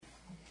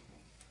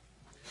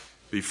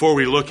Before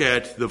we look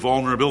at the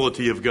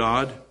vulnerability of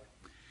God,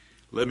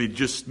 let me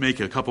just make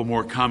a couple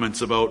more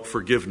comments about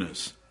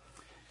forgiveness.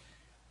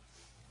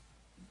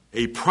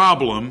 A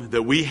problem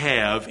that we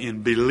have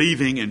in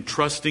believing and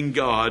trusting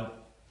God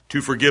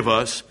to forgive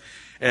us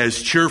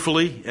as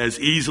cheerfully, as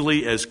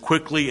easily, as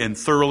quickly, and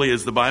thoroughly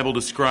as the Bible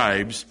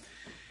describes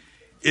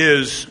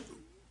is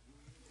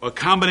a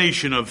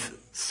combination of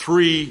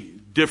three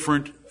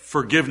different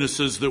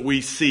forgivenesses that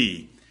we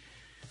see.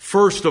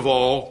 First of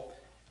all,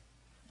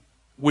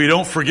 we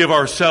don't forgive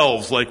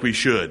ourselves like we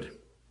should.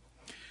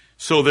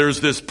 So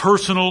there's this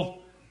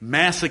personal,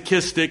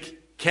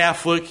 masochistic,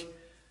 Catholic,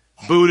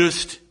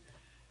 Buddhist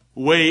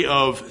way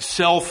of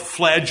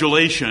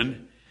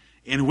self-flagellation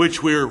in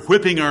which we're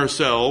whipping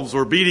ourselves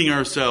or beating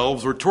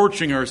ourselves or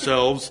torturing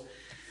ourselves,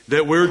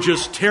 that we're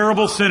just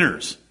terrible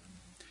sinners.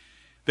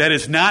 That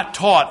is not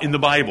taught in the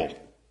Bible.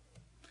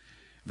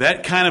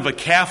 That kind of a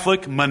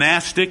Catholic,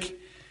 monastic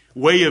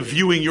way of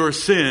viewing your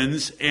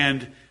sins,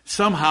 and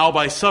somehow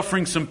by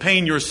suffering some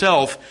pain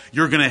yourself,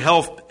 you're going to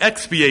help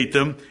expiate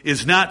them,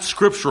 is not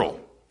scriptural.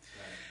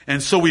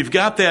 And so we've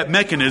got that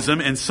mechanism,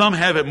 and some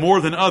have it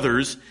more than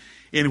others,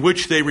 in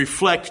which they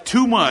reflect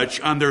too much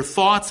on their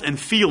thoughts and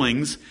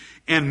feelings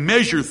and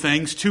measure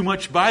things too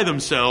much by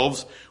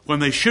themselves when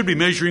they should be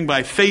measuring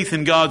by faith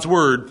in God's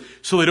Word.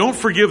 So they don't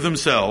forgive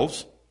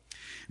themselves.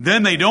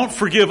 Then they don't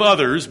forgive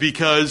others,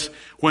 because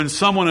when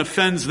someone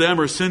offends them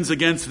or sins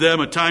against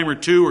them a time or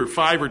two or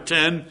 5 or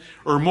 10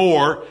 or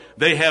more,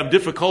 they have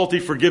difficulty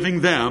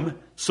forgiving them.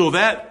 So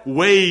that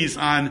weighs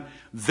on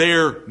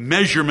their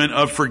measurement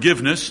of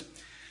forgiveness.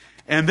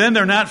 And then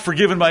they're not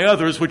forgiven by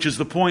others, which is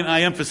the point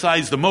I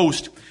emphasized the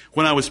most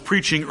when I was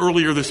preaching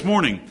earlier this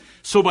morning.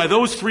 So by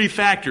those three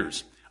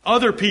factors,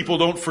 other people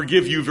don't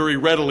forgive you very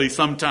readily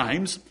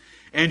sometimes,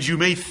 and you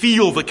may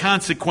feel the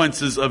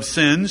consequences of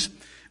sins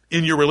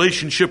in your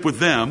relationship with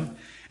them,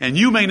 and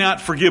you may not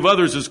forgive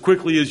others as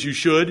quickly as you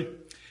should.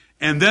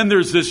 And then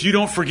there's this, you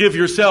don't forgive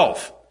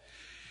yourself.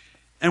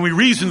 And we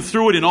reason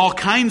through it in all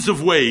kinds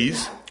of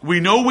ways.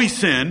 We know we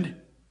sinned.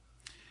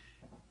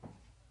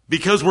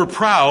 Because we're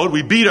proud,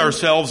 we beat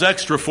ourselves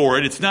extra for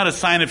it. It's not a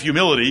sign of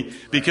humility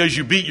because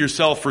you beat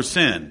yourself for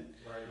sin.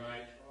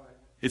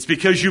 It's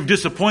because you've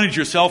disappointed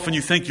yourself and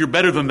you think you're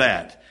better than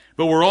that.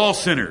 But we're all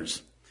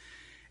sinners.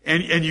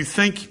 And you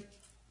think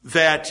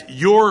that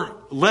you're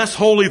less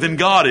holy than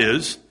God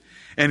is,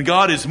 and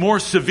God is more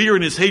severe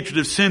in His hatred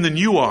of sin than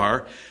you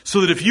are,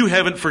 so that if you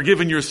haven't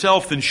forgiven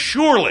yourself, then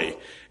surely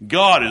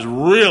God is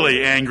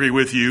really angry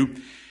with you.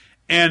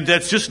 And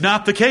that's just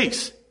not the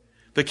case.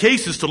 The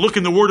case is to look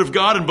in the Word of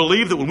God and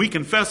believe that when we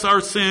confess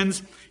our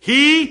sins,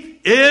 He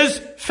is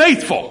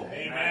faithful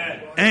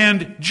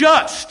and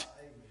just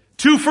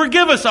to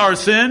forgive us our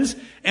sins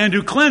and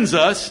to cleanse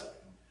us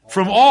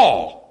from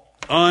all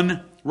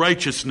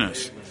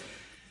unrighteousness.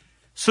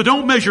 So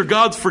don't measure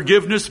God's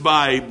forgiveness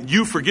by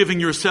you forgiving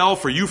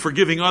yourself or you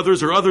forgiving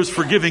others or others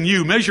forgiving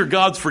you. Measure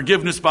God's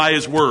forgiveness by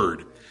His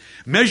Word.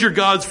 Measure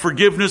God's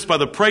forgiveness by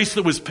the price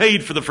that was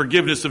paid for the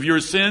forgiveness of your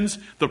sins,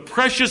 the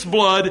precious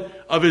blood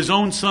of His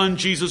own Son,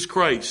 Jesus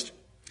Christ.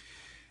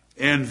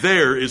 And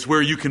there is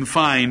where you can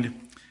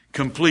find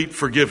complete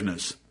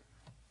forgiveness.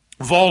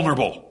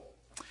 Vulnerable.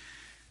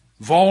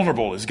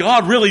 Vulnerable. Is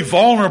God really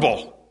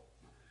vulnerable?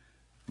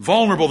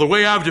 Vulnerable, the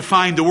way I've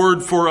defined the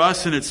word for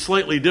us, and it's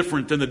slightly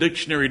different than the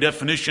dictionary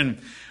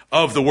definition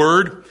of the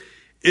word,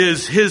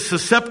 is His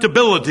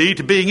susceptibility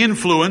to being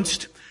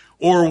influenced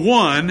or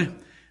won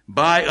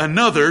by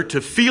another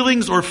to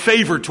feelings or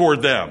favor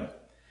toward them.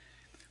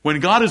 When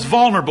God is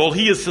vulnerable,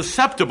 He is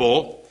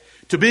susceptible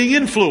to being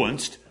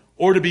influenced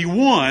or to be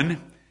won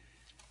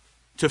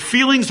to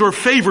feelings or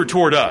favor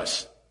toward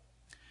us.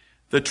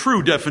 The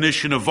true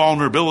definition of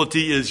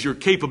vulnerability is your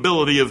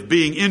capability of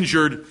being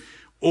injured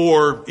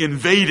or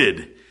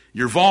invaded.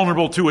 You're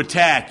vulnerable to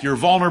attack. You're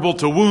vulnerable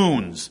to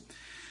wounds.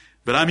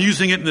 But I'm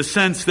using it in the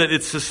sense that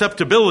it's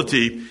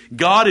susceptibility.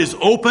 God is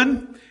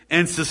open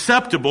and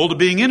susceptible to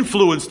being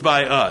influenced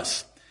by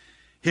us.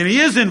 And He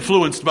is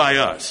influenced by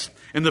us.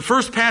 And the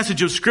first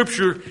passage of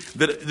Scripture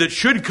that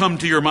should come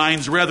to your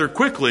minds rather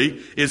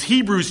quickly is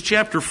Hebrews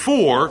chapter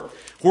 4,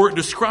 where it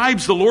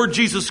describes the Lord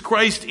Jesus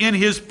Christ in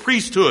His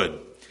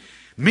priesthood,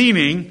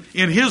 meaning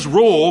in His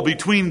role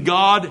between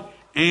God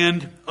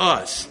and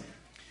us.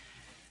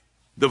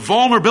 The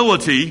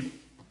vulnerability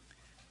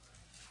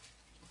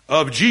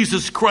of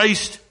Jesus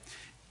Christ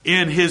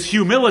in His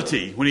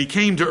humility when He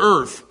came to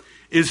earth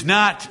is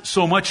not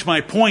so much my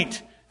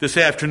point this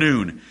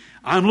afternoon.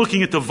 I'm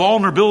looking at the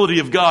vulnerability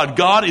of God.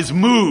 God is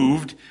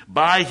moved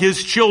by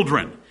His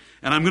children.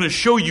 And I'm going to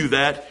show you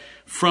that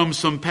from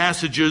some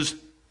passages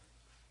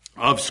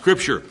of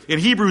Scripture. In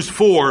Hebrews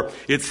 4,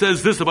 it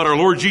says this about our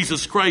Lord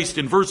Jesus Christ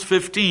in verse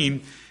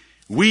 15,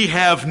 "We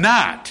have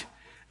not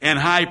an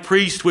high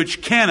priest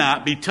which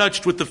cannot be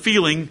touched with the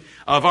feeling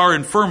of our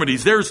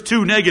infirmities." There's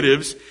two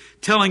negatives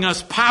telling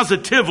us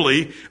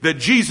positively that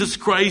Jesus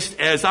Christ,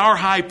 as our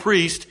high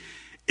priest,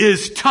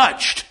 is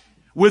touched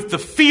with the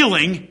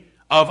feeling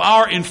of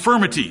our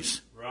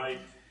infirmities. Right.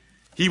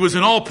 He was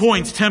in all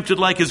points tempted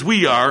like as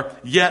we are,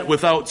 yet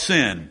without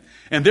sin.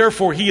 And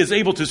therefore he is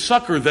able to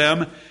succor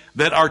them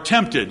that are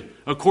tempted,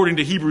 according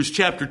to Hebrews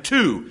chapter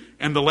 2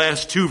 and the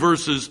last 2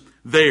 verses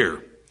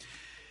there.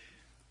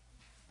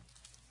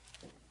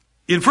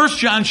 In 1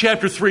 John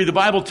chapter 3, the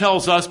Bible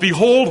tells us,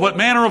 "Behold, what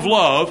manner of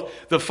love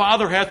the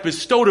Father hath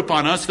bestowed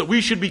upon us, that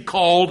we should be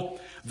called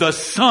the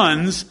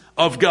sons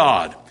of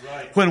God."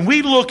 Right. When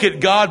we look at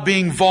God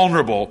being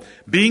vulnerable,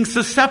 being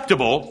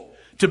susceptible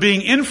to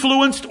being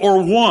influenced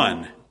or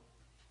won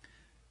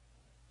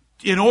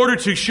in order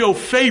to show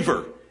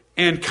favor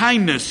and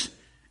kindness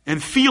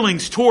and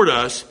feelings toward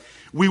us,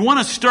 we want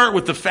to start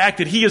with the fact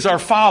that he is our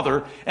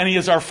Father, and he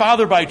is our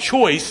Father by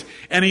choice,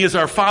 and he is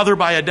our Father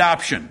by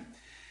adoption.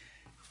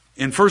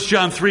 In 1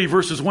 John 3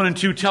 verses 1 and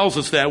 2 tells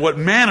us that. What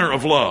manner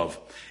of love?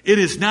 It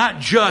is not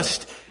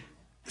just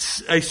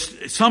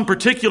some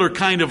particular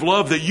kind of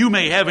love that you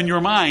may have in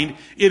your mind.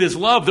 It is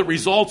love that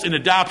results in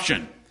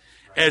adoption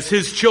as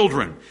his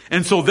children.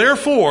 And so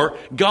therefore,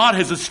 God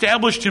has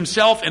established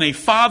himself in a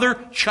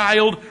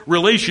father-child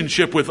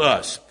relationship with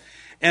us.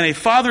 And a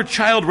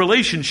father-child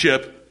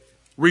relationship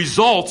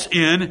results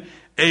in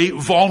a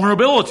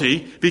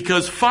vulnerability,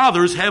 because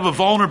fathers have a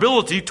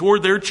vulnerability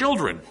toward their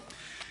children.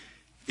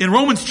 In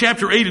Romans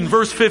chapter 8 and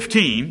verse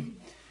 15,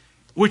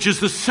 which is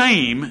the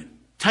same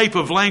type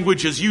of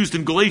language as used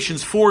in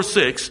Galatians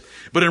 4:6,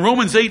 but in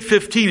Romans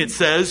 8:15 it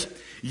says,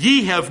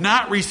 "Ye have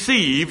not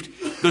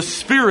received the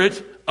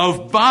spirit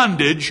of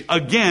bondage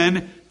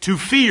again to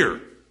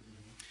fear."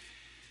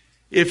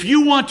 If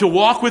you want to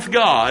walk with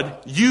God,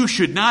 you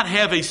should not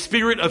have a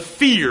spirit of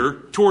fear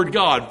toward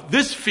God.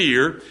 This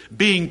fear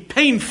being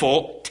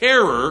painful,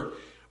 terror,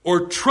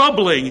 or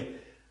troubling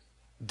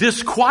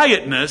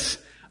disquietness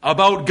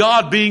about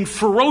God being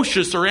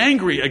ferocious or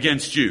angry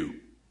against you.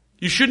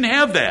 You shouldn't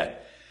have that.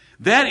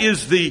 That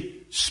is the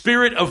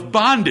spirit of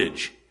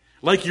bondage,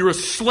 like you're a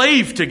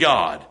slave to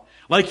God,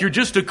 like you're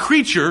just a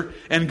creature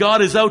and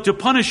God is out to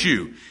punish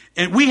you.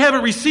 And we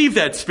haven't received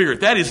that spirit.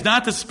 That is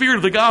not the spirit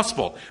of the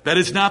gospel. That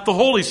is not the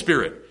Holy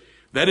Spirit.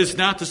 That is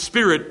not the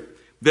spirit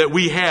that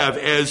we have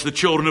as the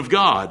children of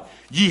God.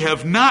 Ye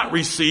have not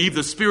received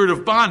the spirit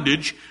of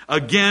bondage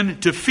again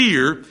to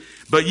fear,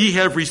 but ye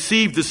have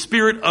received the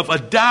spirit of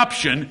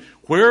adoption,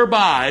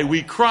 whereby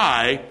we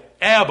cry,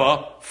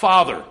 Abba,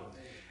 Father.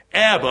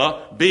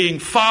 Abba being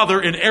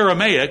father in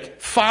Aramaic,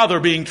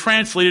 father being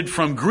translated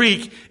from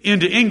Greek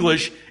into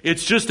English.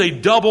 It's just a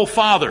double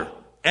father.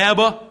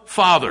 Abba,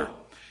 Father.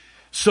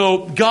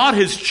 So God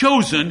has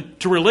chosen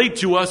to relate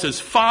to us as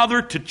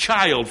father to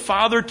child,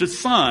 father to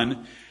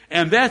son,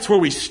 and that's where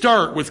we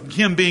start with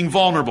him being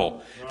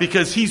vulnerable,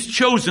 because he's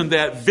chosen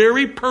that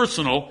very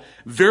personal,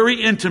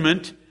 very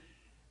intimate,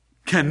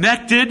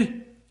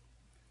 connected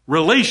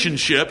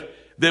relationship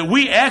that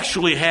we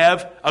actually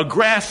have a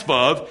grasp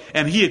of,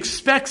 and he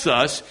expects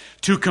us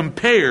to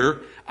compare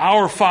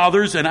our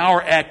fathers and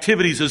our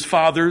activities as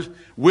fathers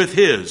with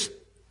his.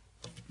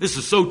 This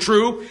is so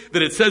true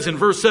that it says in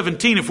verse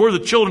 17, if we're the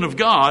children of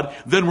God,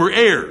 then we're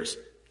heirs.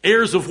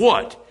 Heirs of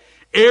what?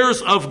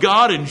 Heirs of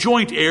God and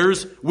joint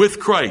heirs with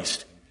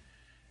Christ.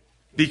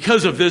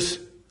 Because of this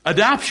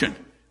adoption.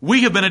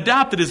 We have been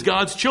adopted as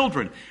God's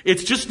children.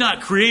 It's just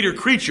not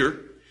creator-creature.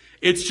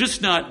 It's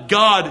just not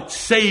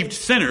God-saved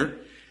sinner.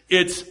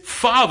 It's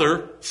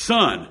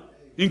father-son.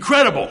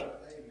 Incredible.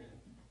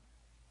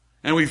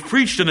 And we've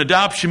preached an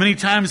adoption many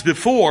times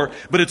before,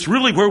 but it's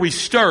really where we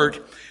start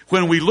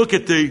when we look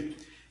at the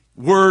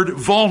word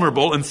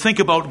vulnerable and think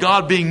about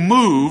God being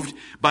moved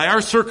by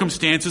our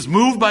circumstances,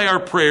 moved by our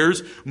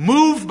prayers,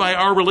 moved by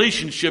our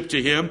relationship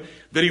to him,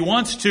 that he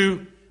wants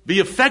to be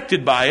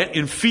affected by it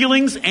in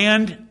feelings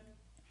and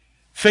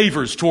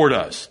favors toward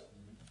us.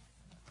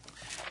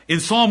 In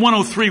Psalm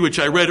 103, which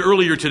I read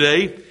earlier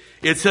today,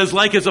 it says,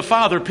 like as a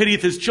father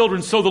pitieth his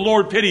children, so the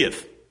Lord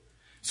pitieth.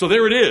 So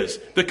there it is,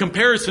 the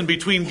comparison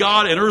between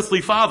God and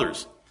earthly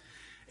fathers.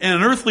 And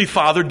an earthly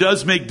father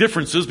does make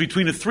differences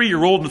between a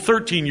 3-year-old and a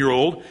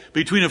 13-year-old,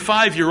 between a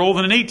 5-year-old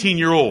and an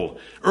 18-year-old.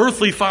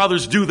 Earthly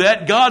fathers do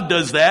that. God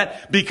does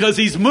that because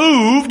he's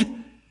moved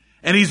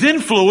and he's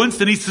influenced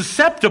and he's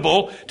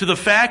susceptible to the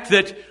fact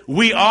that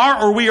we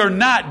are or we are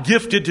not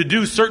gifted to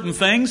do certain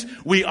things.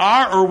 We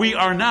are or we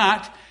are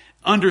not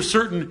under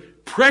certain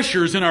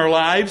pressures in our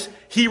lives.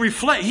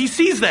 He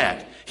sees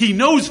that. He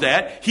knows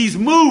that. He's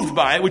moved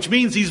by it, which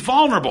means he's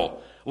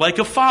vulnerable, like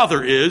a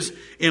father is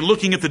in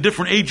looking at the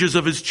different ages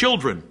of his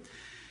children.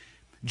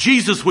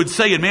 Jesus would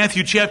say in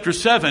Matthew chapter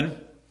 7,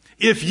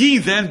 if ye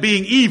then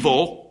being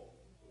evil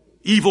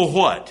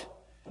what?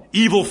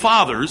 Evil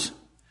fathers,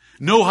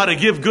 know how to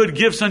give good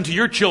gifts unto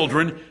your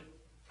children,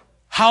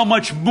 how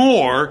much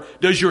more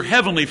does your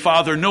heavenly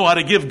Father know how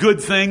to give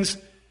good things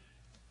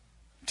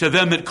to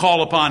them that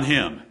call upon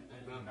him?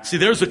 See,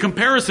 there's a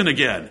comparison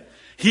again.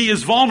 He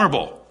is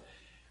vulnerable.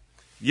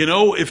 You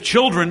know, if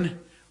children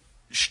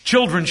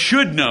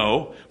should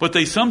know, but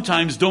they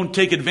sometimes don't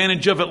take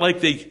advantage of it like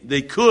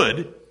they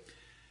could.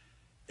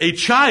 A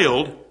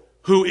child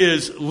who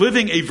is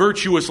living a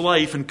virtuous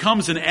life and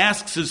comes and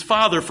asks his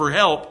father for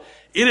help,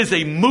 it is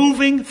a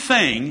moving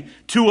thing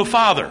to a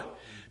father,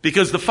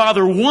 because the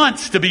father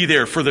wants to be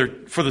there for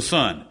the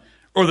son,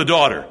 or the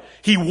daughter.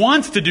 He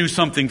wants to do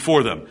something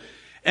for them.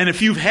 And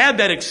if you've had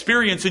that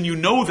experience and you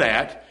know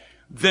that,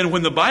 then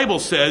when the Bible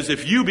says,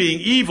 if you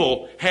being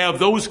evil have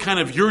those kind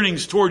of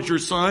yearnings towards your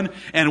son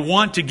and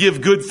want to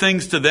give good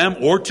things to them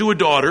or to a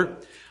daughter,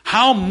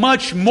 how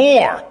much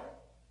more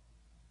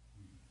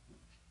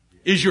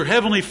is your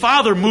heavenly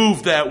Father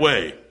moved that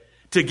way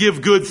to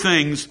give good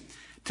things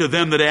to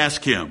them that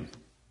ask him?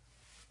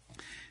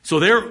 So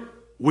there,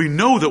 we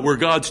know that we're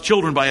God's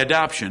children by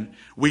adoption.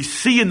 We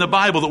see in the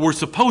Bible that we're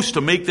supposed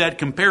to make that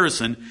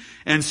comparison.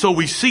 And so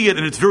we see it,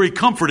 and it's very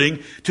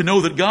comforting to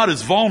know that God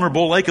is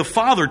vulnerable like a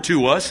father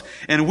to us,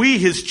 and we,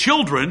 his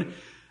children,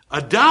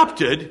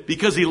 adopted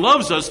because he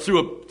loves us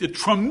through a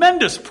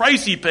tremendous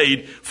price he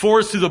paid for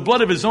us through the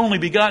blood of his only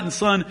begotten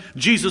Son,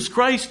 Jesus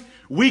Christ.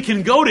 We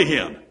can go to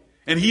him,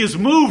 and he is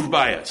moved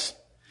by us.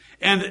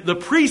 And the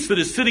priest that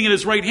is sitting at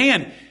his right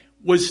hand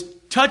was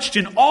touched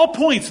in all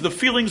points of the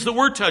feelings that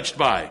we're touched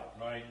by.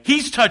 Right.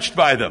 He's touched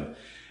by them.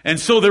 And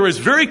so there is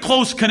very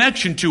close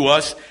connection to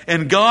us,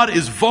 and God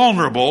is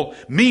vulnerable,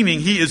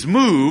 meaning he is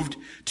moved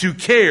to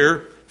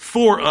care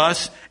for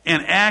us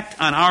and act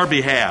on our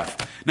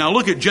behalf. Now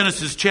look at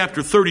Genesis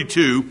chapter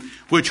 32,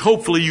 which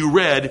hopefully you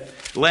read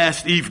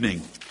last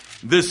evening.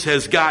 This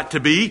has got to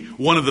be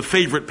one of the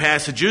favorite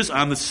passages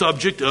on the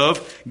subject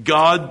of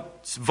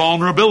God's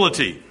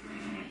vulnerability.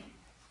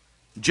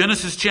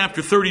 Genesis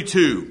chapter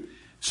 32.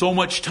 So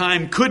much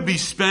time could be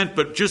spent,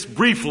 but just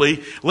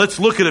briefly, let's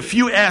look at a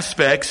few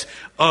aspects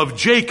of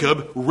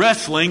Jacob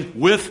wrestling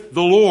with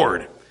the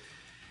Lord.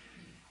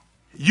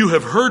 You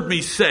have heard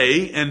me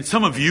say, and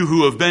some of you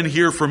who have been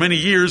here for many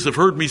years have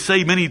heard me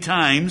say many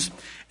times,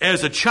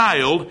 as a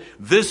child,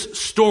 this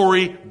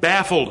story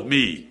baffled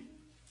me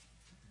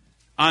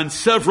on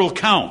several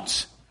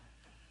counts.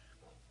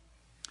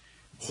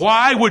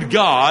 Why would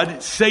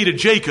God say to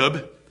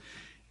Jacob,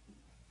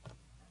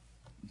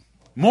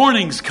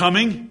 "Morning's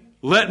coming,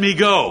 let me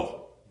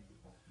go"?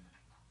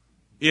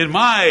 In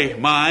my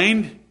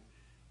mind,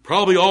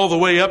 probably all the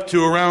way up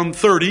to around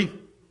 30,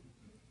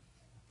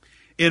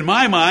 in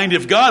my mind,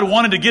 if God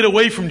wanted to get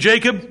away from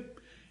Jacob,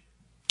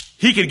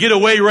 he could get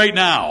away right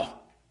now,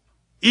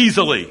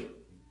 easily.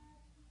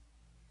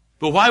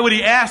 But why would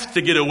he ask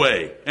to get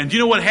away? And do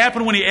you know what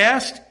happened when he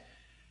asked?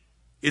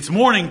 It's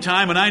morning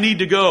time and I need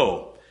to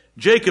go.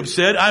 Jacob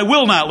said, "I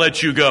will not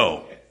let you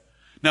go."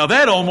 Now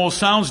that almost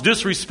sounds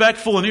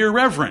disrespectful and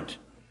irreverent.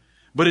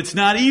 But it's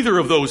not either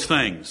of those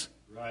things.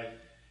 Right.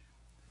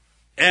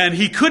 And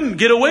he couldn't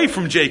get away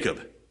from Jacob.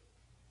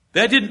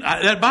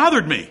 That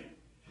bothered me.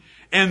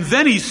 And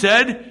then he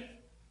said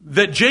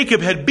that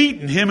Jacob had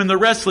beaten him in the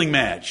wrestling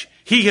match.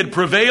 He had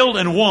prevailed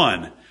and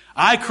won.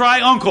 I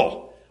cry,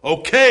 "Uncle,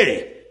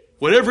 okay,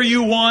 whatever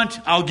you want,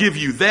 I'll give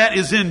you." That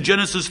is in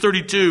Genesis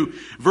 32,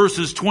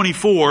 verses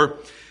 24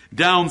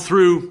 down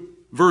through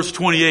verse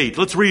 28.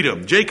 Let's read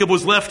them. Jacob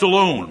was left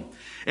alone,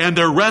 and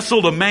there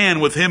wrestled a man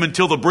with him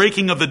until the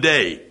breaking of the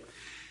day.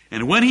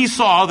 And when he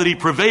saw that he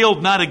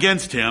prevailed not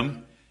against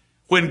him,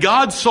 when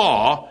God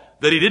saw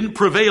that he didn't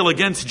prevail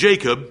against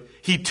Jacob,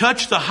 he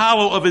touched the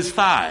hollow of his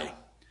thigh.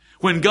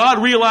 When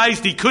God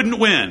realized he couldn't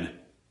win.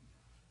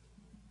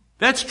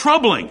 That's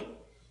troubling.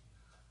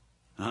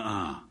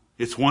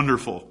 It's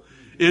wonderful.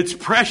 It's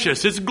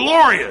precious. It's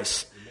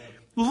glorious.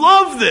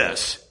 Love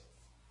this.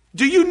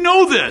 Do you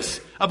know this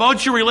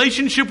about your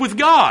relationship with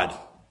God?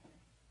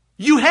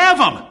 You have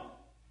him.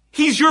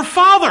 He's your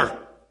Father.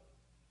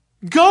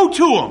 Go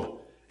to him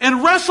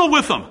and wrestle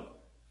with him.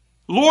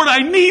 "Lord, I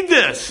need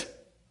this."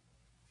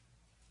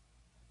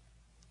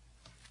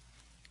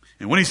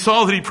 And when he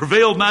saw that he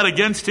prevailed not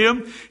against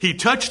him, he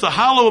touched the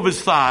hollow of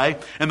his thigh,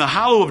 and the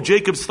hollow of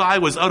Jacob's thigh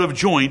was out of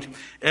joint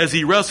as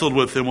he wrestled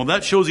with him. Well,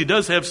 that shows he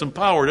does have some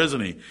power,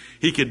 doesn't he?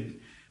 He could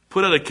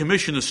put out of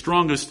commission the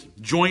strongest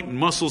joint and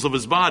muscles of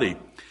his body.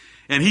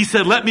 And he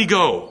said, "Let me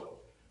go,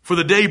 for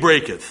the day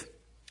breaketh."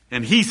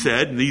 And he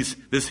said, and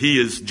he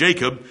is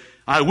Jacob,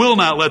 "I will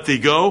not let thee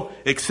go,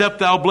 except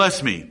thou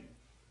bless me."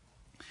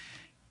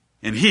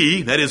 And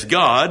he, that is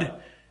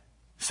God,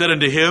 said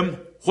unto him,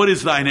 "What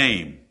is thy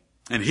name?"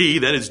 And he,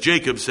 that is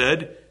Jacob,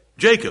 said,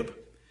 "Jacob."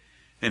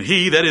 And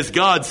he, that is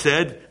God,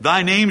 said,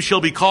 "Thy name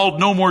shall be called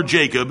no more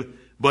Jacob,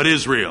 but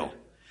Israel.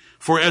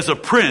 For as a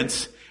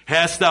prince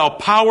hast thou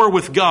power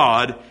with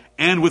God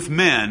and with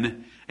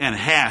men, and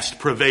hast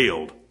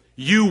prevailed."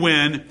 You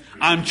win.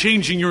 I'm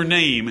changing your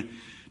name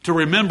to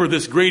remember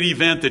this great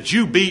event that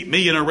you beat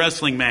me in a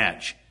wrestling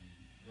match.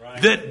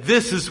 Right. That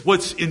this is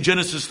what's in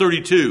Genesis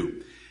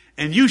 32.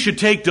 And you should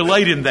take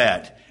delight in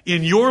that.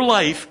 In your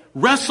life,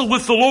 wrestle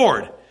with the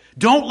Lord.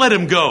 Don't let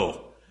him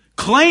go.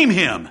 Claim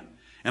him.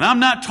 And I'm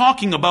not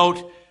talking the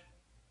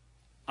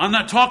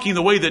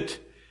way that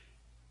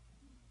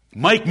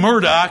Mike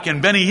Murdoch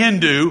and Benny Hinn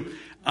do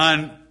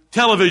on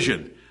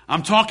television.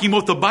 I'm talking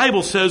what the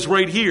Bible says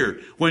right here.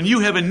 When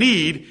you have a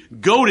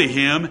need, go to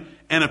him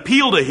and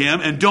appeal to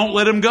him and don't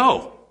let him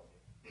go.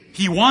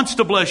 He wants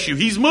to bless you.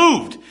 He's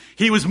moved.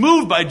 He was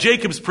moved by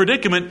Jacob's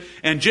predicament,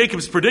 and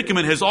Jacob's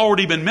predicament has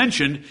already been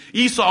mentioned.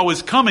 Esau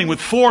was coming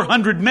with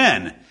 400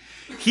 men.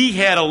 He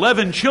had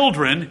 11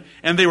 children,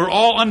 and they were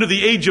all under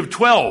the age of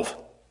 12.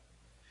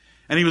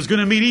 And he was going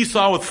to meet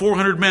Esau with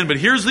 400 men. But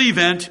here's the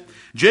event.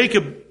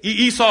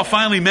 Esau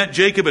finally met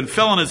Jacob and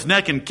fell on his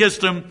neck and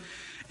kissed him.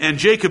 And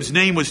Jacob's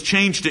name was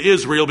changed to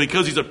Israel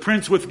because he's a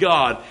prince with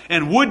God.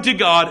 And would to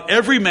God,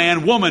 every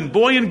man, woman,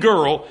 boy, and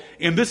girl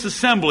in this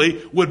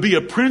assembly would be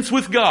a prince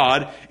with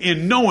God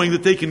in knowing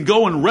that they can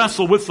go and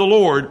wrestle with the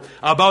Lord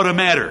about a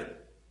matter.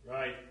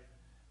 Right.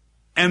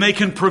 And they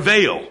can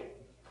prevail.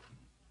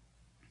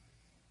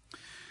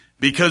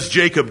 Because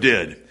Jacob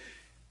did.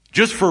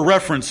 Just for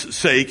reference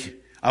sake,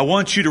 I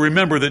want you to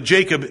remember that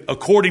Jacob,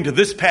 according to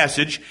this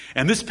passage,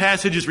 and this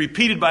passage is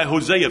repeated by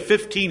Hosea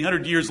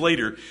 1,500 years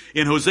later,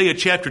 in Hosea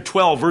chapter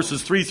 12,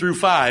 verses 3 through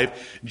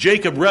 5,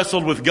 Jacob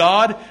wrestled with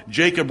God,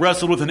 Jacob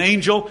wrestled with an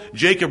angel,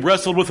 Jacob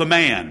wrestled with a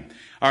man.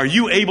 Are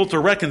you able to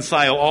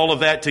reconcile all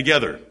of that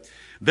together?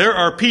 There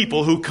are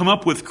people who come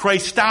up with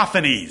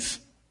Christophanies,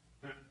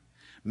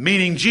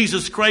 meaning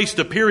Jesus Christ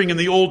appearing in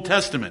the Old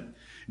Testament.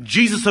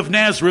 Jesus of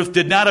Nazareth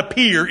did not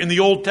appear in the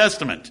Old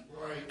Testament.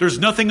 There's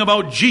nothing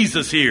about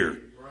Jesus here.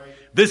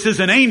 This is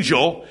an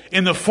angel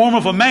in the form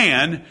of a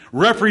man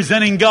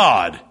representing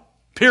God.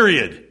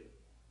 Period.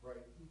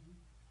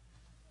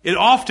 It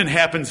often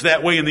happens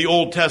that way in the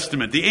Old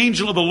Testament. The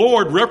angel of the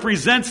Lord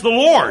represents the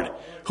Lord.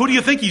 Who do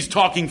you think he's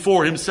talking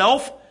for?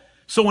 Himself?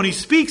 So when he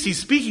speaks, he's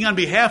speaking on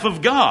behalf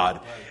of God.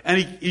 And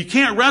he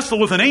can't wrestle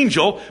with an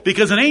angel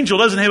because an angel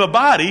doesn't have a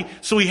body,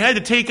 so he had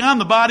to take on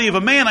the body of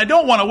a man. I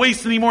don't want to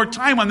waste any more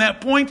time on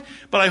that point,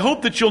 but I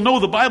hope that you'll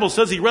know the Bible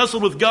says he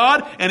wrestled with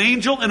God, an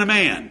angel, and a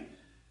man.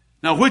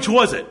 Now, which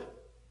was it?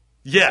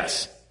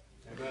 Yes.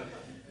 Amen.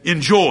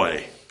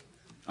 Enjoy.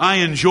 I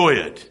enjoy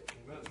it.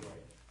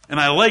 And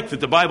I like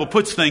that the Bible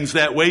puts things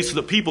that way so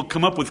that people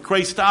come up with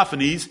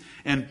Christophanies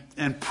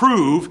and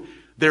prove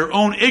their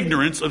own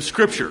ignorance of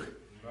Scripture.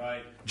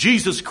 Right.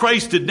 Jesus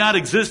Christ did not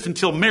exist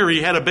until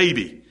Mary had a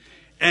baby.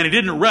 And he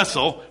didn't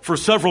wrestle for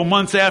several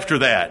months after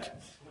that.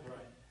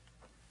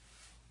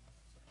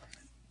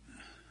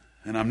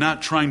 And I'm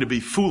not trying to be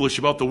foolish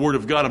about the Word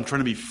of God. I'm trying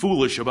to be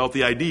foolish about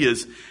the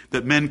ideas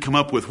that men come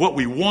up with. What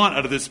we want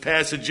out of this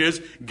passage is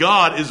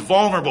God is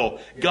vulnerable.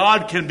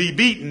 God can be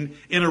beaten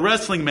in a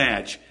wrestling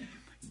match.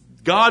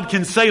 God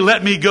can say,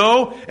 let me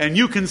go, and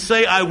you can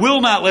say, I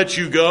will not let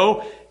you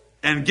go,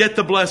 and get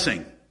the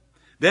blessing.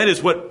 That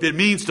is what it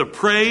means to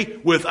pray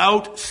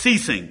without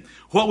ceasing.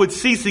 What would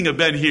ceasing have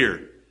been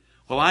here?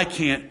 Well, I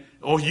can't.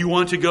 Oh, you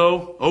want to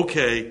go?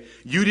 Okay.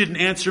 You didn't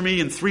answer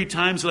me in 3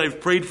 times that I've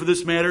prayed for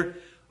this matter?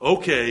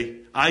 Okay,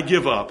 I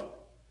give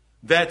up.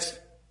 That's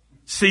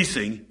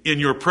ceasing in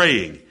your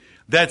praying.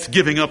 That's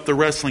giving up the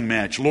wrestling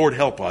match. Lord,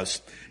 help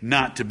us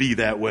not to be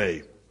that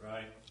way.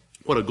 Right.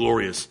 What a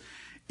glorious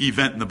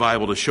event in the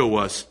Bible to show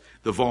us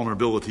the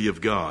vulnerability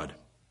of God.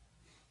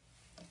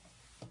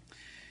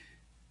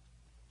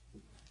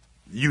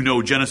 You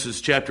know Genesis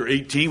chapter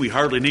 18. We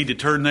hardly need to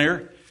turn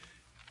there.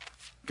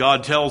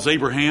 God tells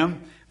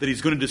Abraham that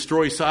he's going to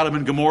destroy Sodom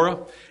and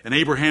Gomorrah. And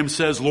Abraham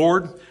says,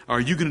 Lord, are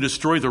you going to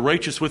destroy the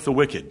righteous with the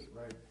wicked?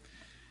 Right.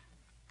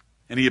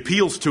 And he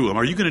appeals to him.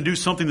 Are you going to do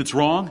something that's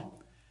wrong?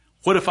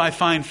 What if I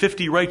find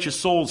 50 righteous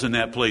souls in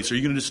that place? Are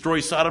you going to destroy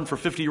Sodom for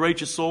 50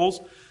 righteous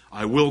souls?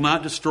 I will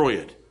not destroy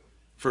it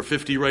for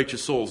 50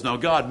 righteous souls. Now,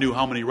 God knew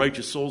how many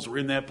righteous souls were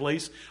in that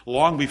place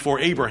long before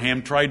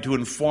Abraham tried to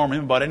inform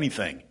him about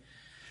anything.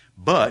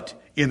 But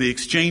in the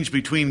exchange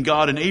between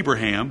God and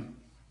Abraham,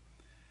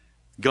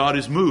 God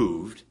is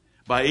moved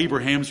by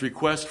Abraham's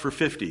request for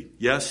 50.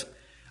 Yes,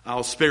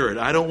 I'll spare it.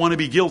 I don't want to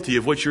be guilty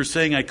of what you're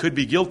saying I could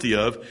be guilty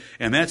of,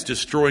 and that's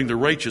destroying the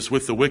righteous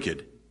with the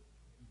wicked.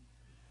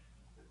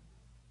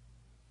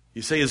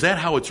 You say, is that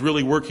how it's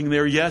really working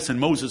there? Yes, and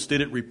Moses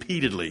did it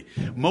repeatedly.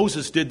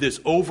 Moses did this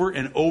over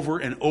and over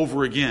and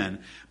over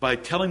again by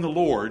telling the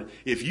Lord,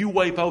 if you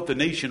wipe out the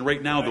nation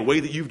right now the way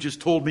that you've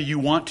just told me you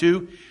want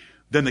to,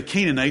 then the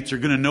Canaanites are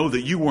going to know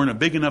that you weren't a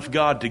big enough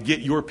God to get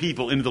your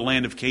people into the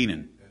land of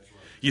Canaan.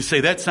 You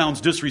say, that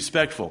sounds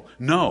disrespectful.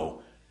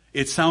 No,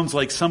 it sounds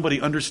like somebody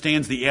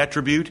understands the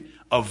attribute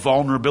of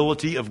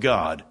vulnerability of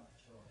God.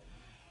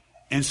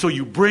 And so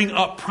you bring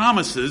up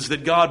promises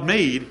that God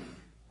made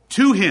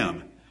to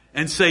him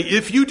and say,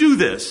 if you do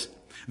this,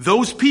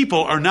 those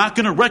people are not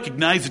going to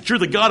recognize that you're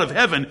the God of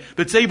heaven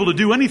that's able to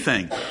do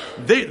anything.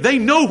 They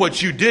know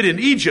what you did in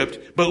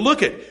Egypt, but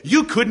look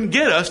you couldn't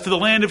get us to the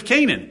land of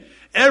Canaan.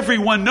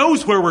 Everyone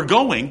knows where we're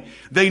going.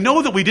 They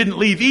know that we didn't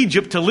leave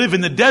Egypt to live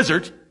in the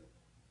desert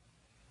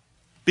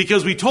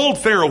because we told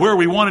Pharaoh where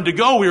we wanted to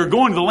go. We were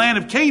going to the land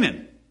of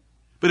Canaan.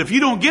 But if you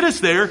don't get us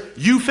there,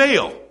 you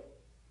fail.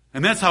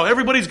 And that's how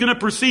everybody's going to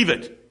perceive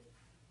it.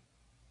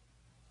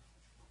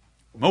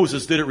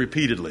 Moses did it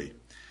repeatedly.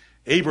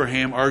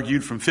 Abraham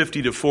argued from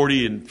 50 to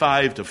 40 and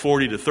 5 to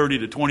 40 to 30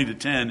 to 20 to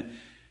 10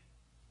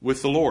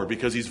 with the Lord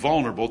because he's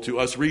vulnerable to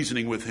us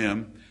reasoning with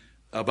him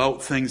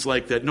about things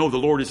like that. No, the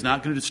Lord is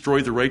not going to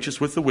destroy the righteous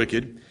with the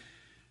wicked.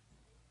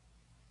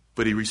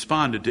 But he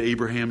responded to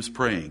Abraham's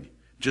praying,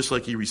 just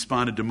like he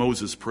responded to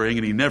Moses' praying,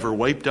 and he never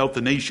wiped out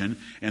the nation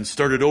and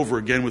started over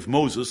again with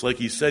Moses like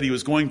he said he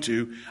was going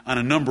to on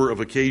a number of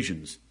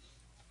occasions.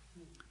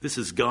 This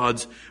is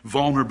God's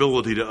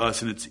vulnerability to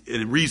us, and it's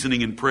in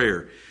reasoning and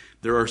prayer.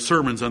 There are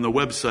sermons on the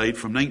website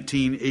from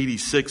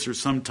 1986 or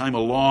sometime a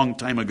long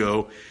time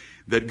ago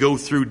that go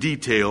through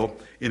detail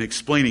in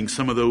explaining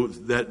some of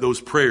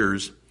those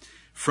prayers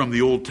from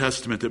the Old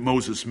Testament that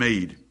Moses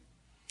made.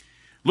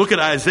 Look at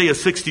Isaiah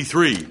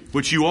 63,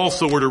 which you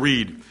also were to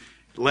read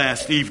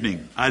last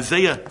evening.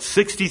 Isaiah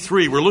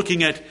 63, we're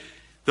looking at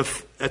the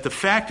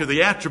fact of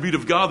the attribute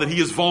of God that He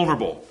is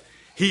vulnerable.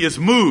 He is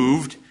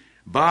moved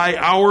by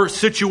our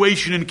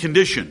situation and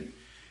condition.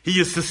 He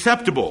is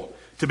susceptible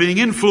to being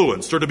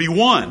influenced or to be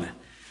won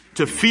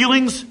to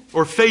feelings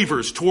or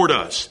favors toward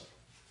us.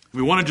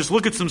 We want to just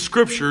look at some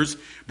scriptures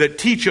that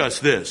teach us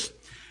this.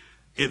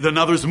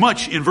 Now there's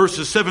much in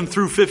verses 7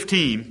 through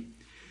 15,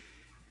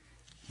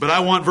 but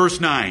I want verse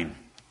 9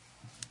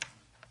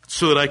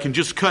 so that I can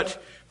just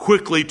cut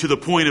quickly to the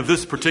point of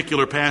this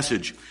particular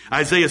passage.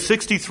 Isaiah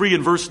 63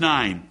 and verse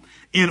 9.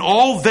 In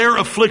all their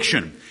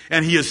affliction,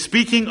 and he is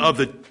speaking of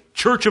the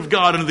church of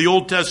God in the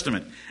Old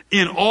Testament,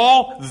 in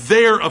all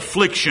their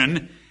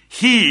affliction,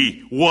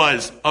 he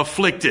was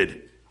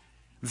afflicted.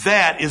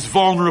 That is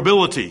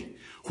vulnerability.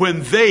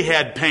 When they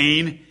had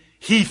pain,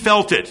 he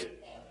felt it.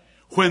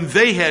 When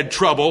they had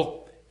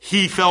trouble,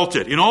 he felt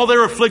it. In all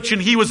their affliction,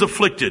 he was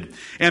afflicted,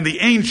 and the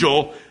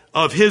angel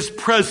of his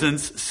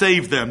presence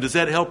saved them. Does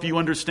that help you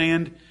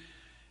understand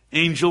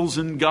angels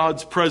and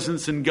God's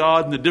presence and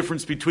God and the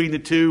difference between the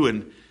two?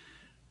 And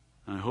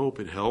I hope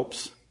it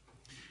helps.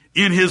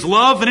 In his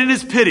love and in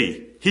his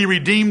pity, he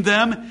redeemed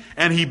them,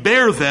 and he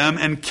bare them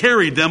and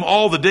carried them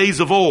all the days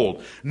of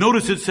old.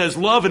 Notice it says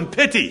love and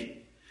pity.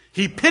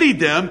 He pitied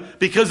them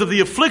because of the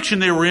affliction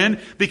they were in,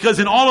 because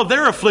in all of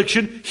their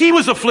affliction, he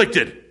was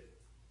afflicted.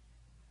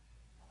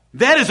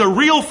 That is a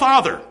real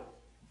father.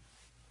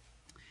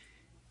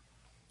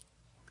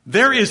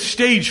 There is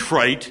stage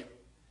fright,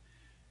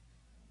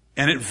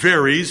 and it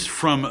varies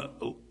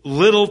from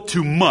little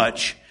to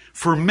much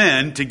for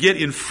men to get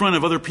in front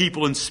of other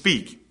people and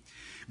speak.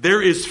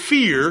 There is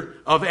fear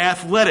of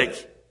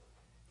athletic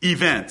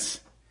events.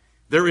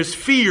 There is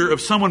fear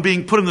of someone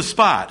being put on the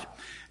spot.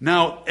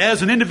 Now,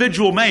 as an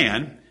individual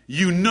man,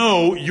 you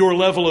know your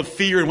level of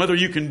fear and whether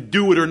you can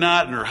do it or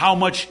not, or how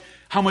much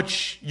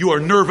you are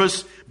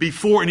nervous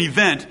before an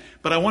event.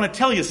 But I want to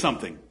tell you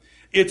something.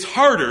 It's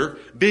harder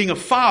being a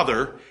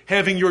father,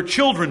 having your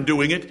children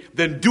doing it,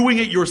 than doing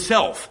it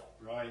yourself.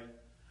 Right.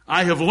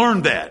 I have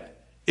learned that.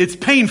 It's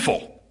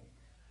painful.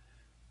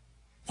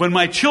 When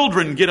my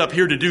children get up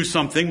here to do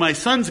something, my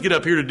sons get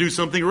up here to do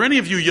something, or any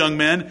of you young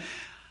men,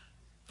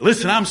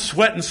 listen, I'm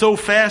sweating so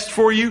fast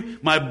for you.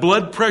 My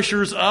blood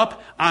pressure's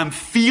up. I'm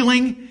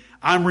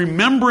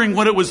remembering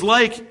what it was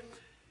like.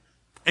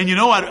 And you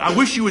know, I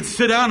wish you would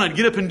sit down. I'd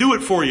get up and do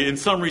it for you in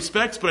some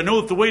respects, but I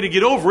know that the way to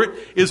get over it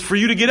is for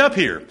you to get up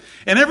here.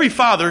 And every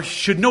father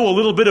should know a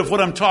little bit of what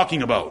I'm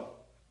talking about.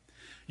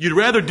 You'd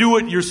rather do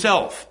it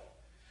yourself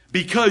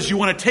because you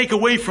want to take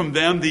away from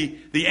them the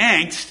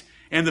angst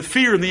and the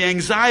fear and the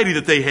anxiety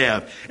that they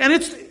have. And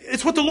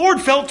it's what the Lord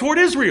felt toward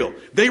Israel.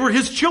 They were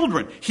his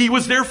children. He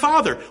was their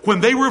father. When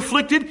they were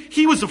afflicted,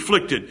 he was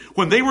afflicted.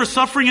 When they were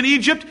suffering in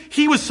Egypt,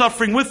 he was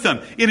suffering with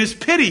them. In his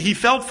pity, he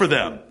felt for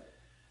them.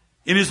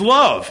 In his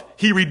love,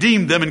 he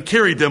redeemed them and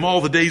carried them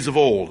all the days of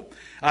old.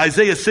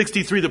 Isaiah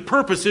 63, the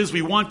purpose is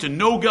we want to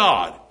know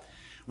God.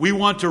 We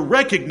want to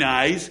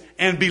recognize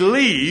and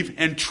believe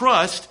and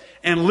trust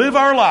and live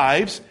our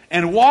lives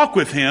and walk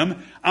with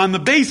him on the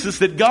basis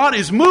that God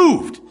is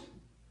moved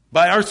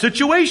by our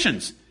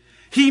situations.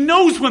 He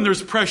knows when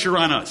there's pressure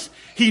on us.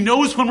 He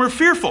knows when we're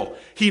fearful.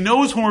 He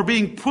knows when we're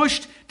being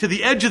pushed to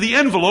the edge of the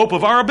envelope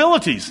of our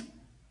abilities.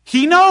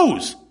 He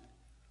knows.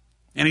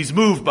 And he's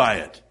moved by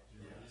it.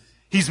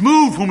 He's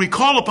moved when we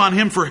call upon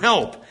him for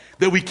help,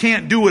 that we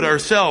can't do it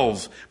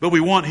ourselves, but we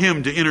want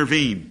him to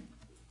intervene.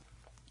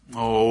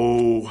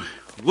 Oh,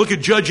 look at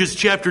Judges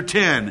chapter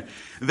 10.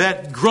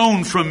 That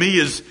groan from me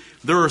is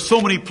there are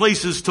so many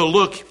places to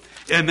look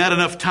and not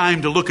enough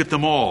time to look at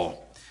them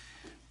all.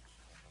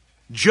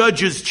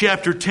 Judges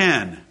chapter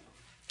 10.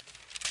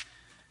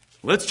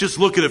 Let's just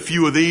look at a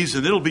few of these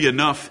and it'll be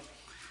enough.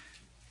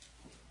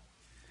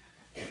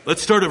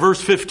 Let's start at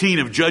verse 15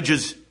 of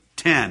Judges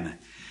 10.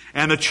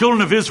 And the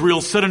children of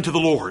Israel said unto the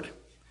Lord,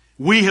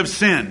 we have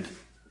sinned.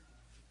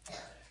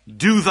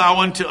 Do thou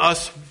unto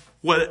us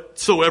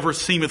whatsoever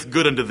seemeth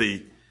good unto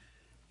thee.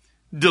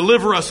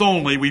 Deliver us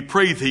only, we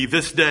pray thee,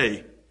 this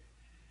day.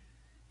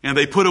 And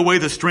they put away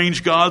the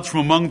strange gods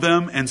from among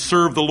them and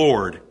served the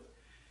Lord.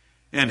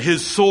 And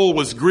his soul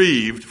was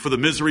grieved for the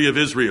misery of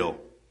Israel.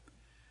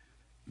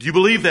 Do you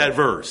believe that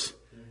verse?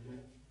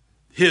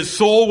 His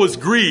soul was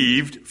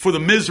grieved for the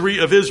misery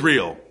of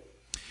Israel.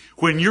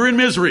 When you're in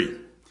misery,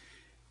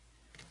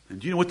 and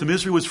do you know what the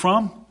misery was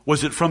from?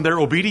 Was it from their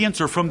obedience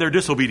or from their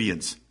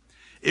disobedience?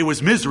 It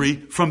was misery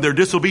from their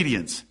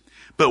disobedience.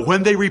 But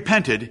when they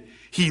repented,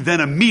 he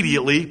then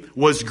immediately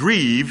was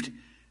grieved.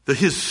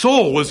 His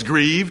soul was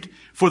grieved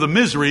for the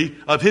misery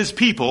of his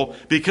people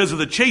because of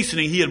the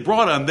chastening he had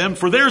brought on them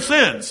for their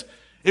sins.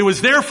 It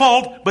was their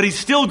fault, but he's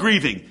still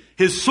grieving.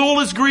 His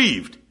soul is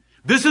grieved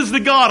This is the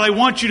God I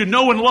want you to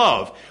know and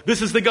love.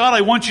 This is the God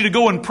I want you to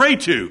go and pray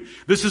to.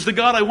 This is the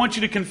God I want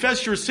you to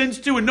confess your sins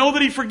to and know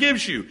that He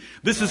forgives you.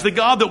 This is the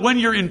God that when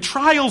you're in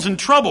trials and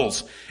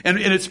troubles and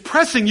it's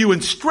pressing you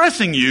and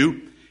stressing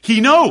you,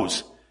 He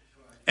knows.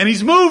 And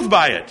He's moved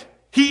by it.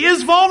 He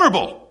is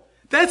vulnerable.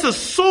 That's a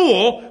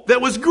soul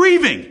that was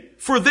grieving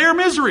for their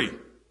misery.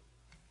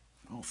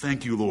 Oh,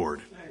 thank you,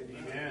 Lord.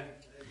 Amen.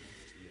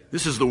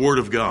 This is the Word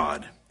of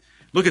God.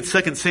 Look at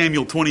 2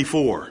 Samuel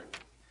 24.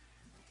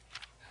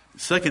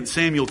 2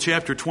 Samuel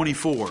chapter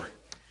 24.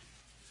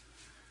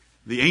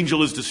 The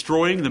angel is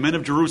destroying the men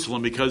of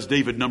Jerusalem because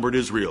David numbered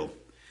Israel.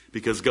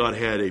 Because God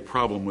had a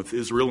problem with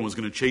Israel and was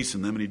going to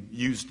chasten them, and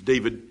He used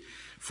David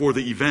for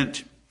the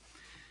event.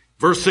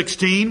 Verse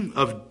 16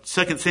 of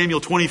 2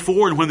 Samuel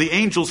 24, and when the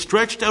angel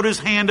stretched out his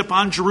hand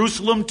upon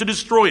Jerusalem to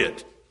destroy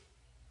it,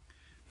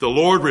 the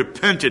Lord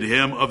repented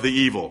him of the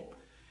evil,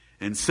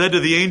 and said to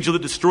the angel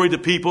that destroyed the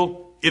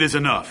people, it is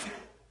enough.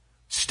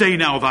 Stay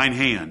now thine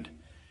hand.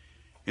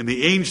 And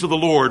the angel of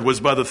the Lord was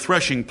by the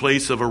threshing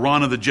place of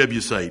Araunah the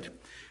Jebusite.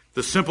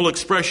 The simple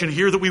expression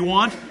here that we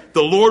want,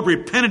 the Lord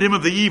repented him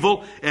of the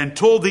evil and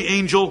told the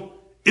angel,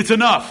 it's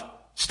enough.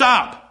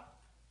 Stop.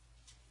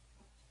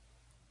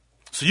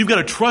 So you've got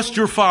to trust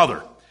your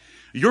Father.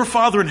 Your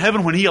Father in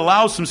heaven, when He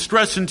allows some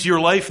stress into your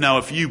life, now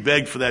if you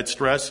begged for that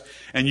stress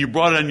and you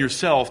brought it on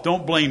yourself,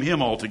 don't blame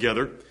Him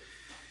altogether.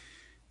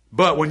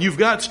 But when you've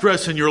got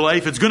stress in your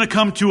life, it's going to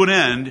come to an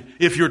end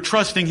if you're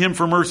trusting Him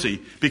for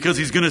mercy, because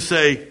He's going to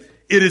say,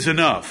 it is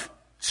enough.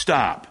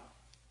 Stop.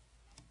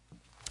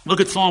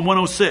 Look at Psalm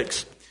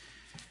 106.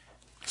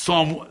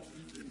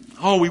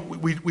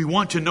 We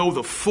want to know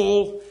the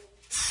full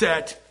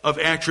set of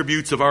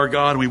attributes of our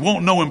God. We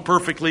won't know Him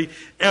perfectly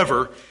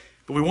ever,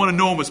 but we want to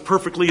know Him as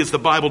perfectly as the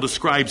Bible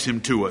describes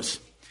Him to us.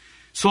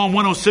 Psalm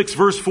 106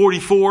 verse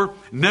 44,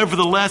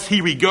 nevertheless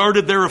He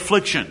regarded their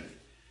affliction.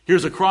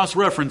 Here's a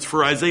cross-reference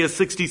for Isaiah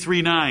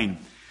 63:9.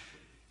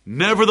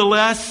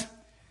 Nevertheless,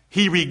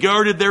 He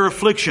regarded their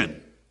affliction.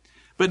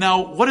 But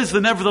now, what is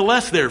the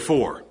nevertheless there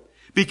for?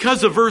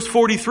 Because of verse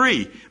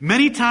 43.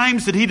 Many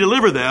times did He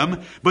deliver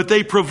them, but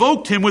they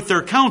provoked Him with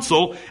their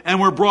counsel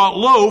and were brought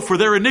low for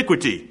their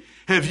iniquity.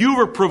 Have you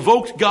ever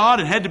provoked God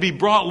and had to be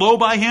brought low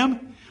by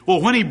Him?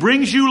 Well, when He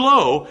brings you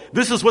low,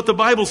 this is what the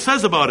Bible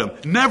says about Him.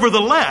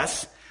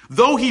 Nevertheless,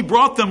 though He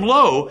brought them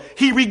low,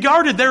 He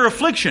regarded their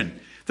affliction.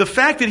 The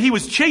fact that He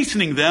was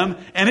chastening them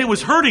and it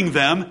was hurting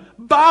them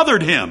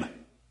bothered Him.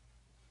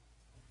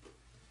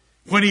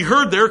 When He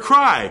heard their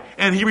cry,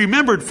 and He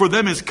remembered for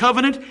them His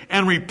covenant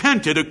and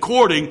repented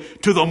according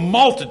to the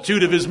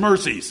multitude of His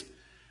mercies.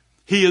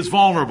 He is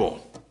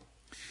vulnerable.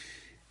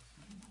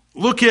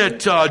 Look at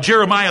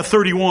Jeremiah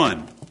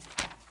 31.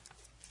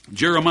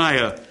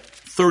 Jeremiah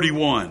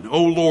 31.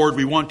 O Lord,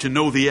 we want to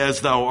know Thee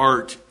as Thou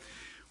art.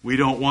 We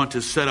don't want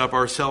to set up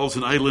ourselves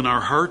an idol in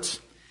our hearts.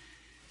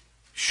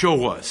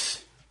 Show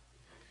us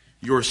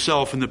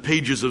Yourself in the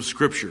pages of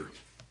Scripture.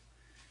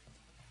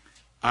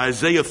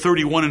 Isaiah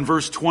 31 and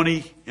verse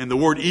 20, and the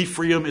word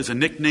Ephraim is a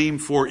nickname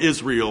for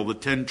Israel, the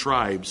 10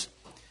 tribes.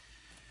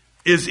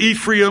 Is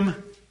Ephraim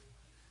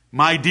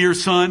my dear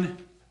son?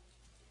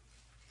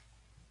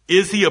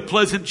 Is he a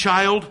pleasant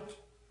child?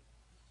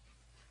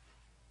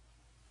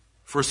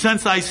 For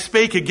since I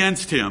spake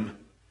against him,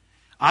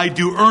 I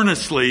do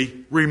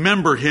earnestly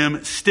remember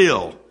him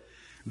still.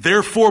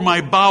 Therefore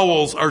my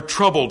bowels are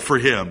troubled for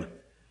him.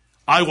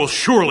 I will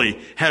surely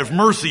have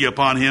mercy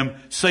upon him,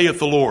 saith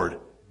the Lord.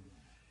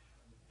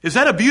 Is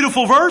that a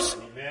beautiful verse?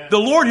 Amen. The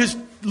Lord has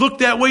looked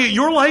that way at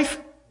your life.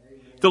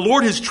 The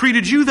Lord has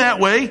treated you that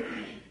way.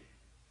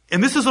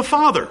 And this is a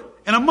father.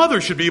 And a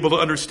mother should be able to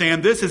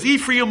understand this. Is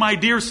Ephraim my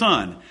dear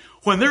son?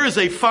 When there is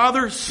a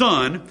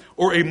father-son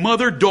or a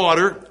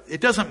mother-daughter,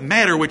 it doesn't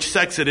matter which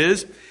sex it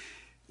is.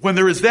 When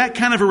there is that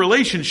kind of a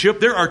relationship,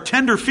 there are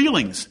tender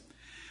feelings.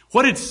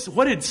 What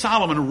did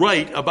Solomon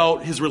write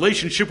about his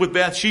relationship with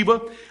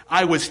Bathsheba?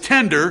 I was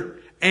tender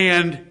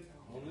and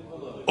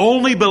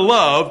only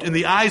beloved in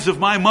the eyes of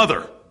my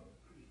mother.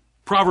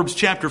 Proverbs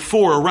chapter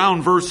 4,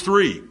 around verse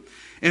 3.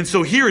 And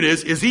so here it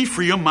is. Is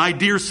Ephraim my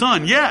dear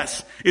son?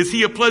 Yes. Is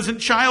he a pleasant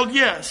child?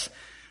 Yes.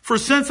 For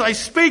since I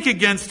spake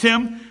against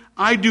him,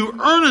 I do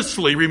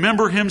earnestly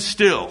remember him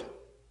still.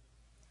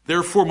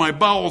 Therefore my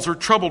bowels are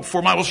troubled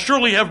for him. I will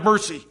surely have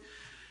mercy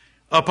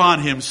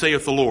upon him,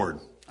 saith the Lord.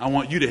 I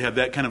want you to have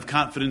that kind of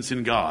confidence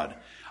in God.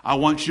 I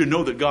want you to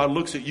know that God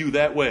looks at you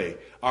that way.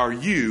 Are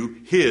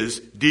you His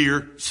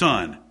dear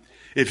son?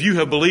 If you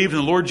have believed in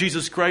the Lord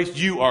Jesus Christ,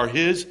 you are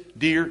His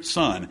dear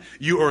son.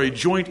 You are a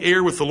joint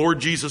heir with the Lord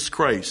Jesus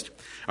Christ.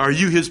 Are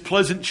you His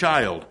pleasant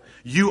child?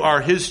 You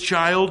are His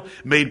child,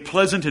 made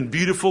pleasant and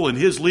beautiful in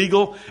His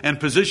legal and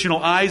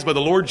positional eyes by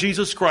the Lord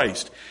Jesus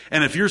Christ.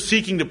 And if you're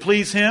seeking to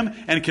please Him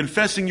and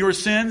confessing your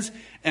sins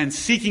and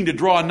seeking to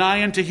draw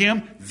nigh unto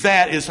Him,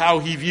 that is how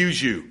He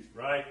views you.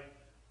 Right.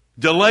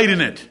 Delight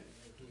in it.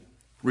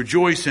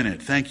 Rejoice in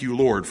it. Thank you,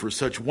 Lord, for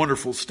such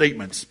wonderful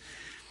statements.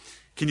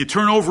 Can you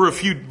turn over a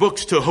few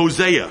books to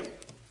Hosea?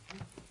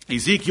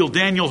 Ezekiel,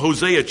 Daniel,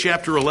 Hosea,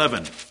 chapter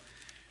 11.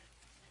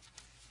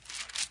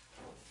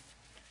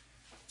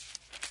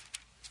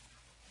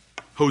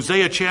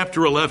 Hosea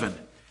chapter 11.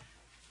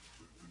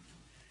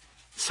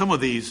 Some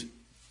of these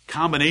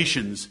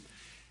combinations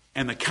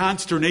and the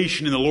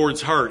consternation in the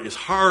Lord's heart is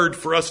hard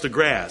for us to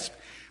grasp.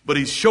 But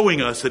he's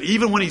showing us that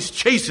even when he's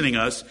chastening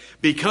us,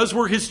 because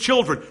we're his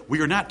children, we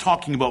are not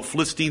talking about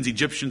Philistines,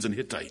 Egyptians, and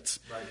Hittites.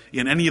 Right.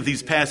 In any of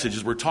these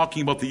passages, we're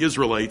talking about the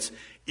Israelites.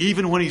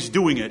 Even when he's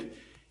doing it,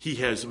 he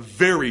has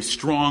very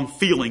strong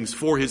feelings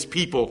for his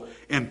people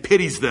and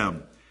pities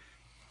them.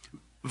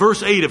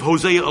 Verse 8 of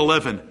Hosea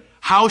 11,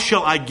 how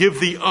shall I give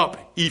thee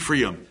up,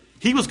 Ephraim?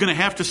 He was going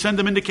to have to send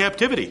them into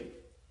captivity.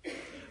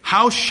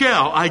 How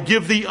shall I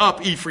give thee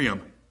up,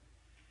 Ephraim?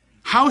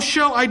 How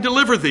shall I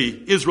deliver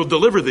thee, Israel,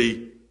 deliver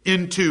thee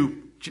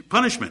into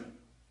punishment?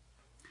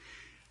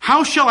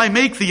 How shall I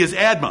make thee as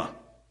Admah?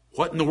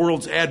 What in the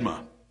world's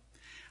Admah?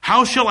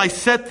 How shall I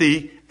set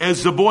thee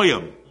as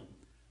Zeboim?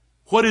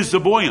 What is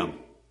Zeboim?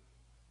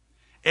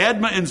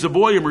 Admah and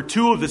Zeboim are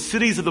two of the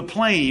cities of the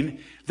plain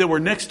that were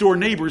next door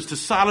neighbors to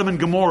Sodom and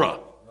Gomorrah.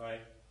 Right.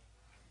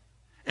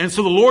 And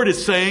so the Lord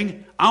is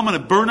saying, I'm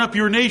going to burn up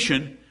your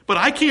nation, but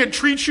I can't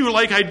treat you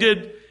like I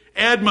did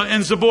Admah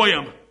and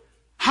Zeboim.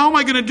 How am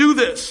I going to do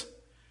this?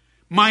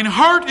 Mine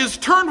heart is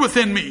turned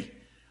within me.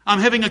 I'm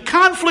having a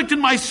conflict in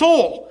my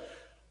soul.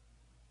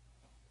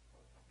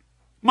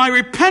 My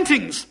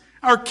repentings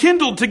are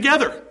kindled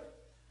together.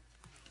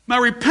 My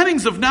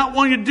repentings of not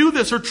wanting to do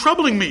this are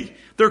troubling me.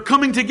 They're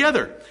coming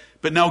together.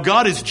 But now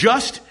God is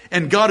just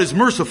and God is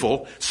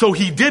merciful, so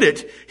he did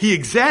it. He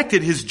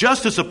exacted his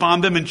justice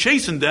upon them and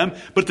chastened them,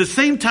 but at the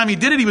same time he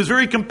did it, he was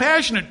very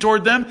compassionate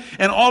toward them,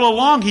 and all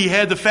along he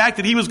had the fact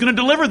that he was going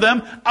to deliver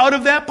them out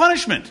of that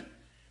punishment.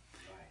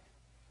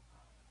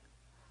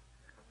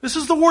 This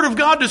is the Word of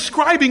God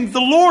describing the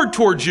Lord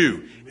towards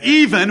you.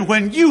 Even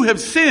when you have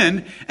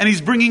sinned and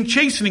he's bringing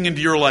chastening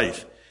into your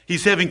life,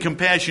 he's having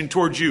compassion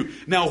towards you.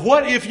 Now,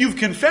 what if you've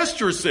confessed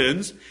your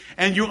sins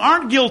and you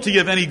aren't guilty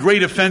of any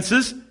great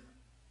offenses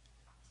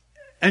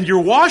and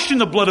you're washed in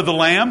the blood of the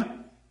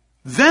Lamb?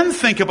 Then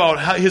think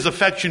about his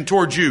affection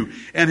towards you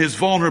and his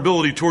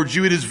vulnerability towards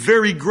you. It is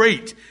very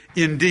great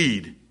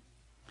indeed.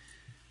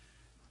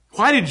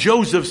 Why did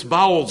Joseph's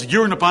bowels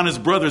yearn upon his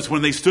brothers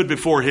when they stood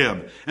before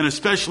him, and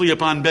especially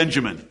upon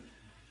Benjamin?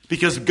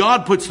 Because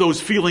God puts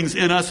those feelings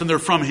in us and they're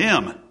from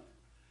him.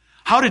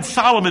 How did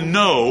Solomon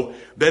know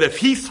that if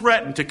he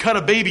threatened to cut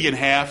a baby in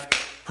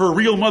half, her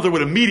real mother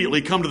would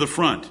immediately come to the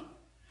front?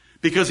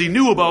 Because he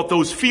knew about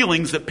those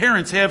feelings that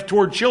parents have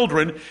toward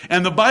children,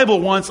 and the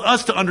Bible wants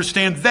us to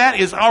understand that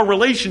is our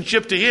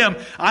relationship to him.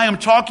 I am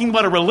talking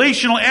about a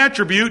relational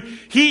attribute.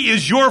 He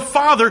is your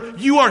father.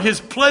 You are his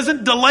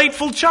pleasant,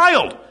 delightful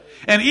child.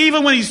 And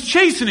even when he's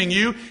chastening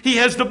you, he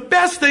has the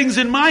best things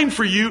in mind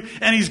for you,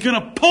 and he's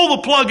going to pull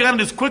the plug on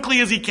it as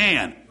quickly as he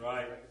can.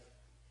 Right.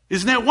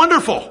 Isn't that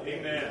wonderful?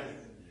 Amen.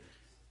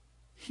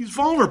 He's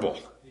vulnerable.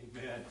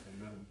 Amen.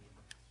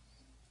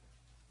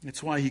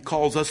 That's why he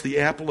calls us the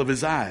apple of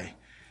his eye.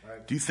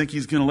 Right. Do you think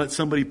he's going to let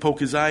somebody poke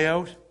his eye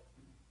out?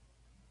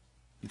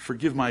 And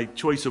forgive my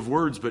choice of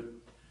words, but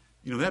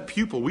that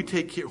pupil we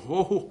take care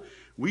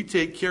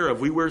of.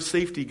 We wear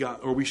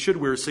we should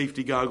wear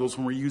safety goggles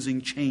when we're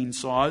using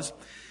chainsaws.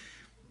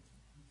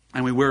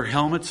 And we wear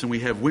helmets, and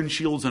we have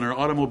windshields on our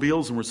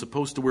automobiles, and we're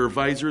supposed to wear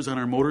visors on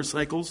our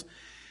motorcycles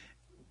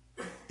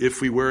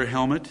if we wear a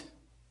helmet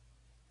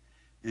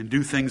and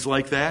do things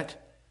like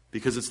that,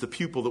 because it's the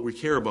pupil that we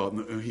care about.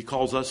 And he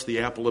calls us the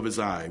apple of his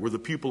eye. We're the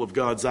pupil of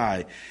God's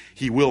eye.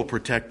 He will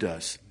protect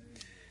us.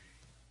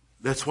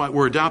 That's why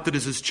we're adopted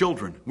as his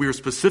children. We are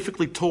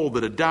specifically told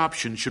that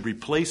adoption should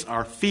replace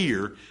our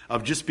fear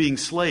of just being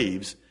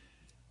slaves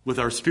with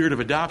our spirit of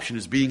adoption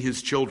as being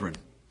his children.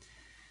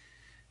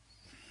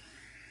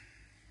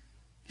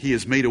 He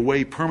has made a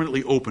way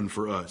permanently open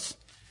for us.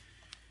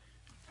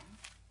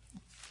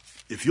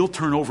 If you'll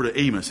turn over to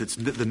Amos, it's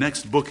the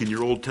next book in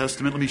your Old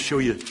Testament. Let me show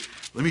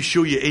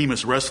you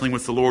Amos wrestling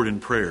with the Lord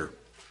in prayer.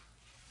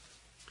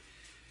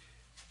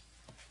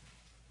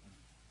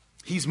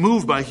 He's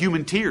moved by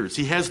human tears.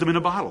 He has them in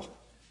a bottle.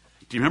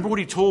 Do you remember what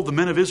he told the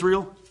men of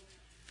Israel?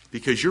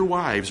 Because your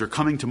wives are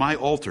coming to my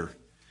altar,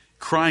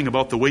 crying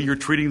about the way you're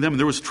treating them. And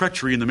there was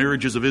treachery in the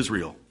marriages of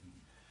Israel.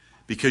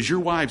 Because your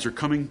wives are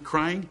coming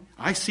crying,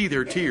 I see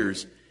their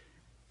tears,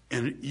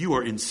 and you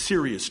are in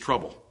serious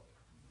trouble.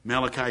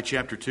 Malachi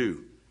chapter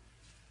 2.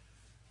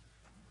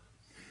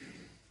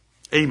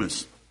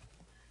 Amos.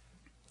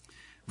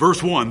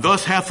 Verse 1,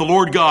 Thus hath the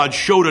Lord God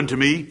showed unto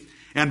me,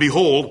 and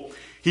behold,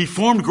 he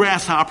formed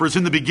grasshoppers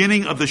in the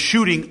beginning of the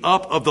shooting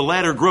up of the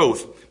latter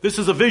growth. This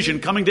is a vision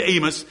coming to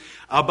Amos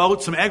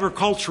about some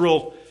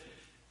agricultural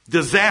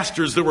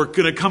disasters that were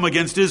going to come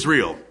against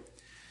Israel.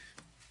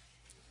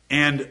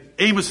 And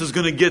Amos is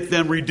going to get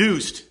them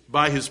reduced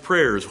by his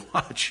prayers.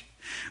 Watch.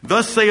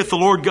 Thus hath the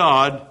Lord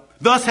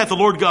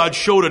God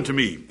showed unto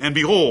me, and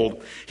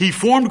behold, he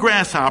formed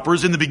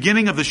grasshoppers in the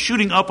beginning of the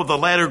shooting up of the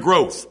latter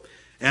growth.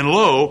 And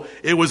lo,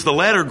 it was the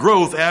latter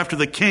growth after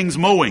the king's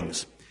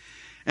mowings.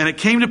 And it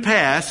came to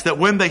pass that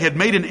when they had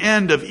made an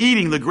end of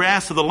eating the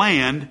grass of the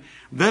land,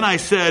 then I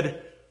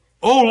said,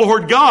 O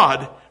Lord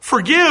God,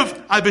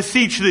 forgive, I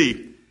beseech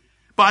thee,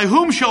 By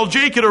whom shall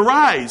Jacob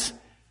arise?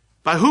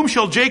 By whom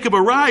shall Jacob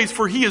arise?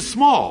 For he is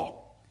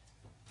small.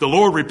 The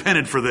Lord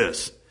repented for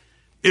this.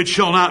 It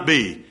shall not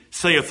be,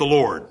 saith the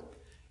Lord.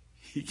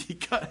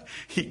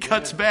 He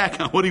cuts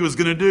back on what he was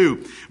going to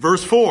do.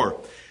 Verse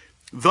 4.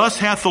 Thus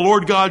hath the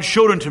Lord God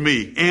showed unto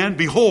me, and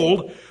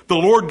behold, the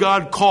Lord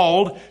God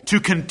called to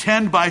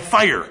contend by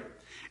fire,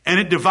 and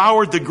it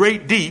devoured the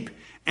great deep,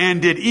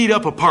 and did eat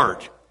up a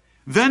part.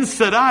 Then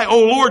said I,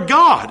 O Lord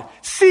God,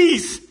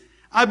 cease,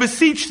 I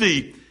beseech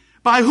thee.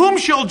 By whom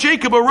shall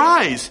Jacob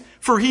arise?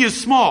 For he is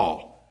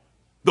small.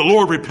 The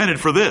Lord repented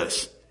for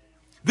this.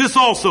 This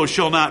also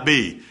shall not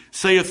be,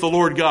 saith the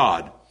Lord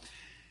God.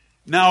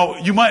 Now,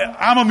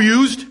 I'm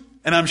amused,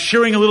 and I'm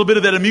sharing a little bit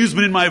of that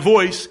amusement in my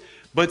voice,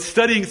 but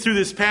studying through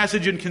this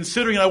passage and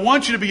considering it, I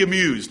want you to be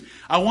amused.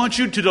 I want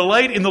you to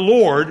delight in the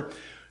Lord.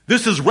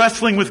 This is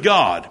wrestling with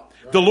God.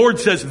 The Lord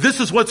says, this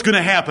is what's going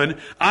to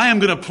happen. I am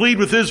going to plead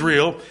with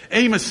Israel.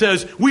 Amos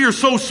says, we are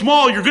so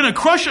small, you're going to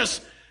crush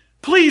us.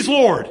 Please,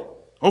 Lord.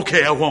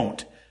 Okay, I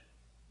won't.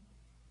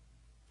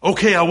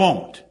 Okay, I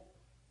won't.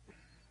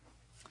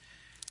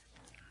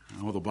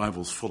 Oh, the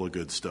Bible's full of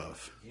good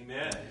stuff.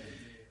 Amen.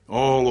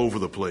 All over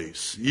the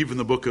place. Even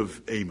the book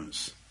of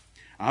Amos.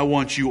 I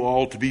want you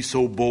all to be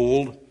so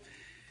bold.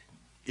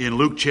 In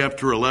Luke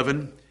chapter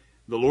 11,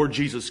 the Lord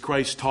Jesus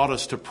Christ taught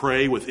us to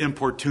pray with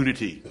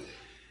importunity.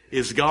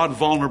 Is God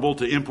vulnerable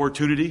to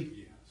importunity?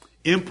 Yes.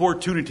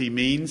 Importunity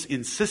means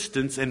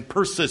insistence and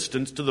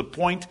persistence to the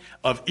point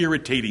of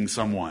irritating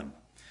someone.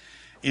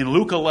 In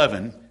Luke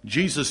 11,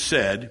 Jesus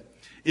said,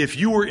 if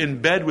you were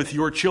in bed with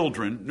your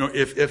children, or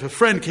if a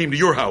friend came to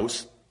your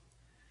house,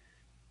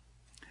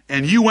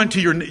 and you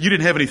didn't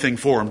have anything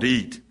for him to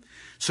eat.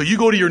 So you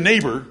go to your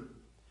neighbor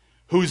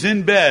who's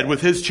in bed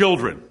with his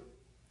children.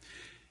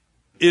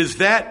 Is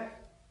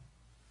that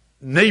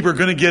neighbor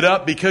going to get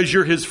up because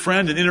you're his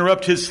friend and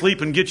interrupt his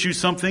sleep and get you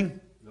something?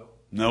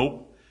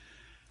 No.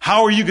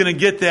 How are you going to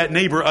get that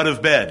neighbor out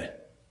of bed?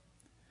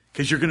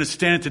 Because you're going to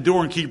stand at the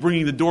door and keep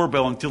ringing the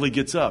doorbell until he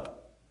gets up.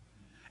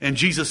 And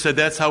Jesus said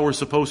that's how we're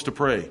supposed to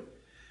pray.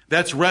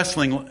 That's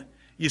wrestling.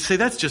 You say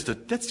that's just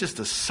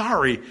a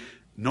sorry.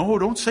 No,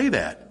 don't say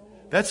that.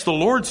 That's the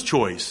Lord's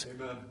choice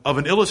of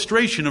an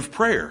illustration of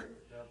prayer.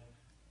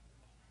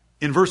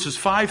 In verses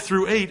 5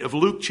 through 8 of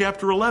Luke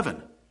chapter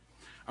 11.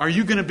 Are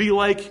you going to be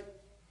like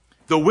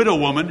the widow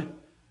woman,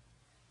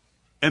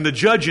 and the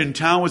judge in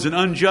town was an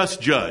unjust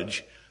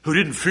judge who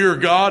didn't fear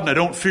God, and I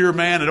don't fear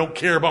man, I don't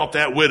care about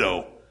that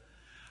widow?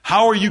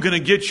 How are you going to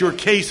get your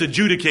case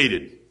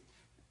adjudicated?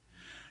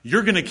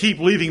 You're going to keep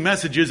leaving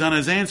messages on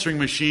his answering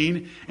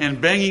machine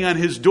and banging on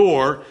his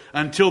door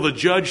until the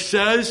judge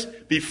says,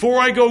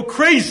 before I go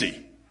crazy,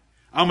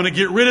 I'm going to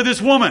get rid of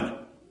this woman.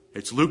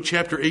 It's Luke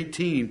chapter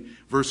 18,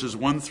 verses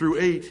 1 through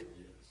 8.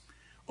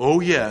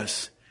 Oh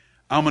yes,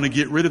 I'm going to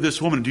get rid of this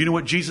woman. Do you know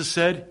what Jesus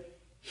said?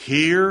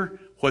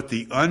 Hear what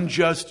the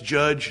unjust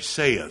judge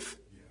saith.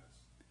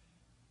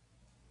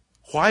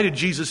 Why did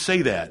Jesus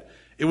say that?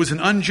 It was an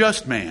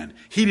unjust man.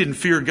 He didn't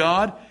fear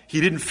God.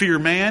 He didn't fear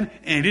man.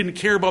 And he didn't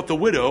care about the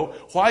widow.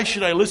 Why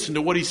should I listen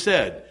to what he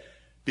said?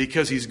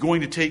 Because he's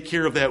going to take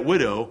care of that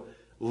widow,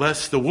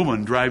 lest the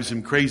woman drives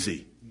him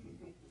crazy.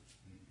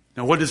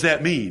 Now, what does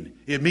that mean?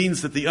 It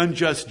means that the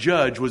unjust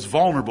judge was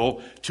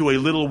vulnerable to a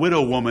little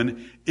widow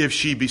woman if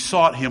she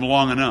besought him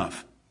long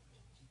enough.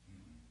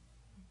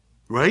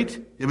 Right?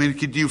 I mean,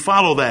 do you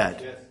follow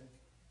that? Yes.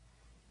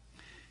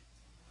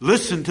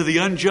 Listen to the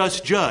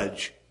unjust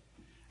judge.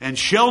 And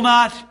shall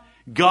not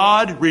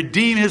God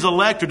redeem his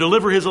elect or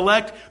deliver his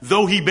elect,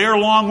 though he bear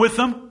long with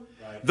them?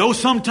 Right. Though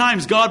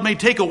sometimes God may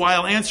take a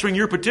while answering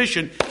your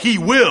petition, he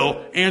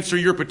will answer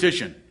your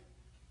petition.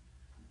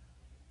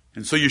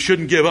 And so you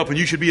shouldn't give up, and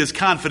you should be as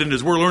confident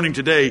as we're learning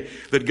today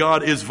that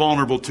God is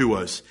vulnerable to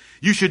us.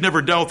 You should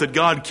never doubt that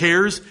God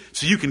cares,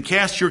 so you can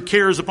cast your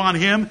cares upon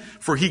him,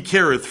 for he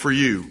careth for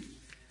you.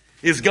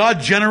 Is God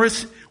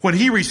generous? When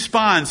he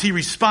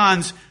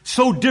responds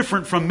so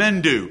different from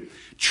men do.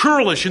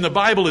 Churlish in the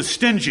Bible is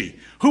stingy.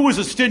 Who was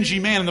a stingy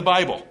man in the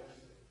Bible?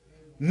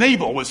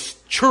 Nabal was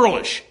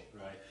churlish.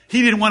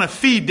 He didn't want to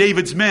feed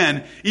David's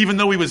men, even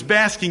though he was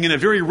basking in a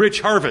very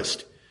rich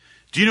harvest.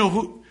 Do you know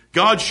who?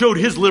 God showed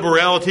his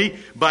liberality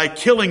by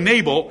killing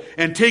Nabal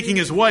and taking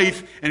his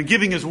wife and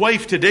giving his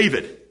wife to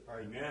David.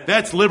 Amen.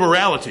 That's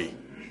liberality.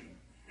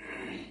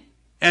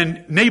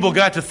 And Nabal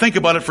got to think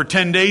about it for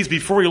 10 days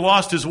before he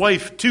lost his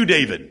wife to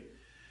David.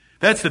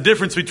 That's the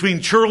difference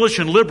between churlish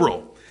and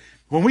liberal.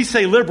 When we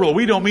say liberal,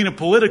 we don't mean a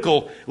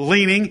political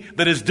leaning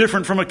that is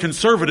different from a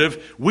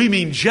conservative. We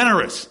mean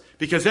generous,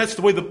 because that's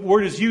the way the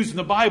word is used in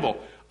the Bible.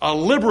 A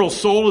liberal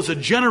soul is a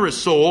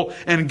generous soul,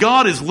 and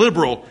God is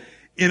liberal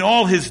in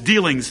all his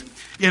dealings.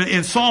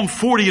 In Psalm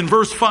 40 and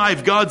verse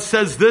 5, God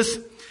says this,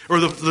 or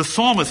the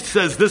psalmist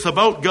says this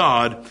about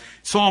God.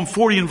 Psalm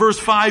 40 and verse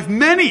 5,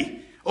 many,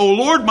 O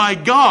Lord my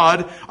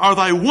God, are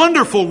thy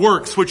wonderful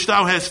works which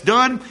thou hast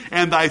done,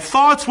 and thy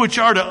thoughts which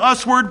are to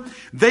usward,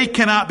 they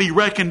cannot be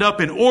reckoned up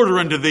in order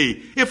unto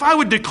thee. If I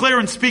would declare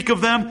and speak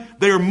of them,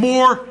 they are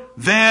more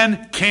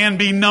than can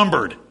be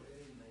numbered.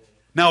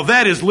 Now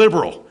that is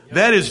liberal.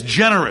 That is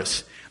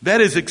generous.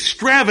 That is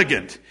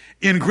extravagant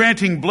in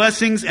granting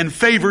blessings and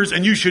favors,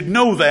 and you should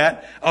know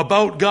that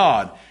about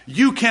God.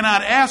 You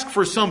cannot ask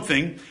for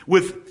something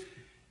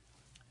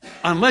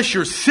unless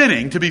you're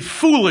sinning, to be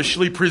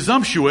foolishly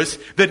presumptuous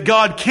that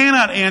God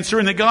cannot answer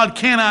and that God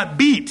cannot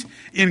beat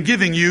in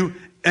giving you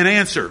an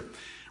answer.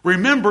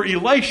 Remember,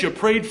 Elisha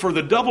prayed for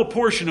the double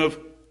portion of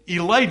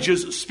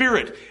Elijah's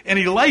spirit. And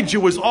Elijah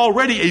was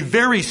already a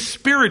very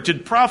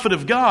spirited prophet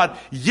of God,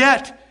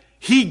 yet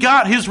he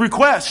got his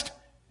request.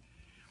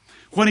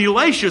 When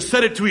Elisha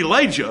said it to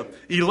Elijah,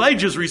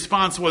 Elijah's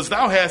response was,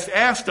 "Thou hast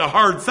asked a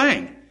hard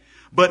thing.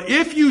 But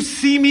if you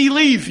see me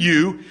leave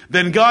you,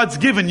 then God's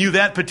given you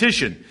that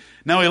petition."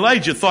 Now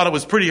Elijah thought it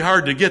was pretty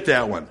hard to get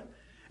that one.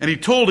 And he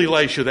told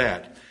Elisha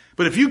that.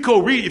 But if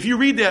you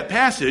read that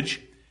passage,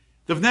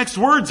 the next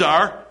words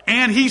are,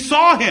 "And he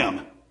saw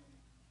him."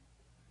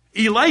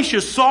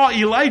 Elisha saw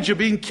Elijah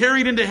being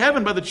carried into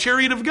heaven by the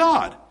chariot of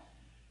God.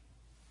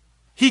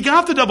 He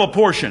got the double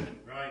portion.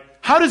 Right.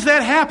 How does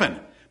that happen?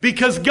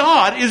 Because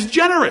God is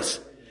generous.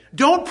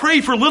 Don't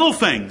pray for little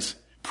things.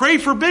 Pray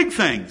for big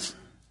things.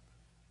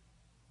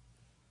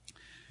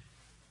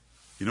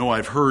 You know,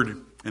 I've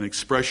heard an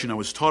expression I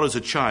was taught as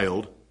a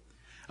child: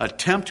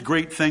 attempt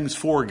great things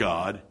for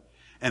God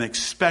and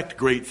expect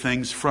great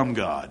things from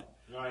God.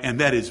 Right. And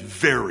that is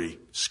very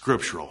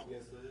scriptural. Yes,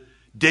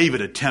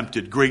 David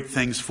attempted great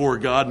things for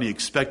God and he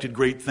expected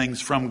great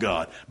things from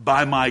God.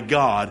 By my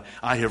God,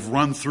 I have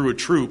run through a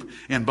troop,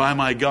 and by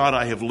my God,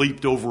 I have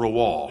leaped over a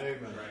wall. Amen.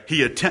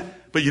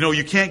 But you know,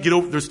 you can't get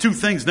over, there's two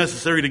things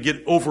necessary to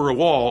get over a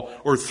wall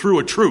or through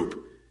a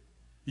troop.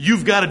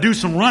 You've got to do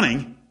some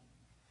running,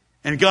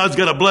 and God's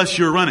got to bless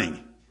your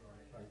running.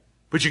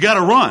 But you got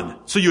to run.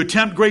 So you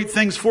attempt great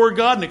things for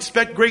God and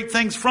expect great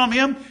things from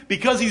Him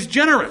because He's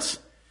generous.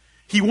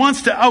 He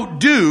wants to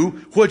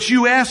outdo what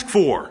you ask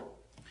for.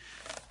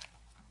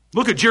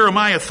 Look at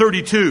Jeremiah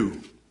 32.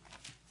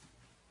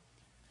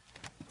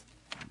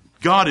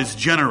 God is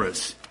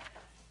generous.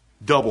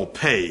 Double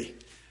pay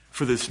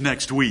for this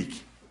next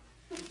week.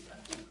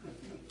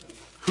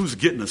 Who's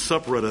getting a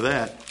supper out of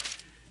that?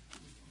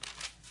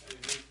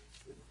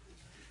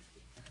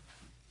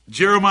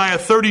 Jeremiah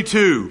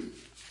 32.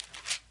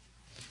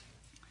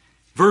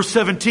 Verse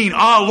 17.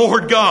 Ah,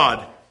 Lord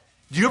God.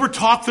 Do you ever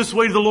talk this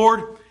way to the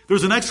Lord?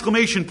 There's an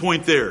exclamation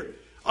point there.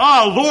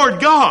 Ah,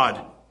 Lord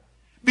God.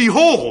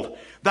 Behold,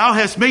 Thou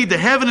hast made the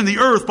heaven and the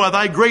earth by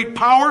Thy great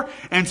power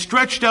and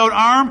stretched out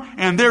arm,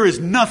 and there is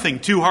nothing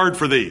too hard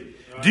for Thee.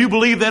 Do you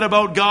believe that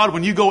about God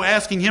when you go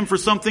asking Him for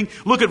something?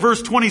 Look at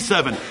verse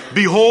 27.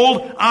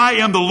 Behold, I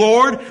am the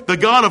Lord, the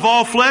God of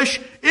all flesh.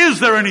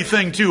 Is there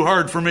anything too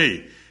hard for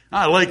me?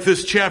 I like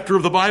this chapter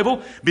of the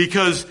Bible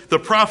because the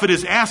prophet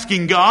is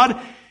asking God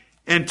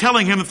and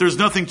telling him that there's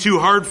nothing too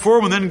hard for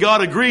him, and then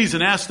God agrees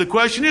and asks the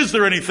question, is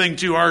there anything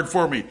too hard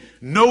for me?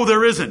 No,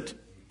 there isn't.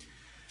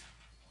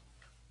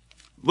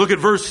 Look at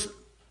verse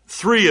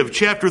 3 of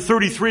chapter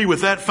 33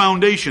 with that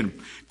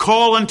foundation.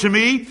 Call unto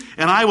me,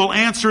 and I will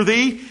answer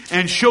thee,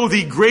 and show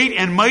thee great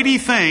and mighty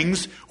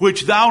things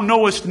which thou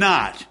knowest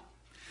not.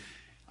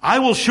 I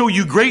will show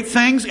you great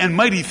things and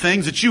mighty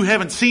things that you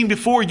haven't seen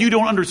before, you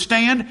don't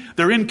understand.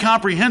 They're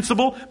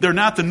incomprehensible. They're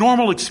not the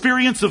normal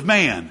experience of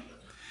man.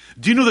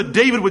 Do you know that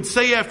David would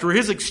say after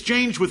his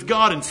exchange with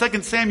God in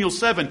 2 Samuel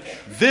 7,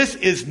 this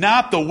is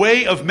not the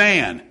way of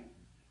man.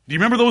 Do you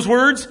remember those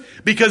words?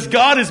 Because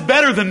God is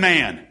better than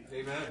man.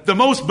 Amen. The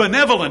most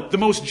benevolent, the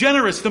most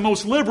generous, the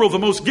most liberal, the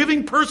most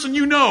giving person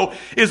you know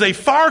is a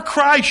far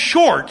cry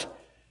short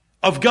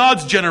of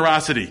God's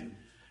generosity.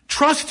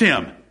 Trust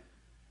Him.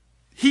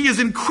 He is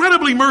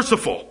incredibly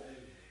merciful.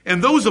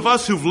 And those of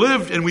us who've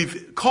lived and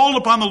we've called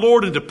upon the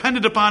Lord and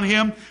depended upon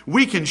Him,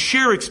 we can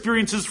share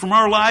experiences from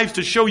our lives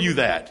to show you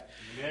that.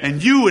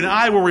 And you and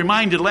I were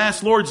reminded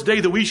last Lord's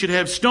Day that we should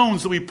have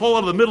stones that we pull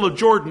out of the middle of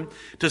Jordan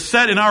to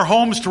set in our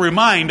homes to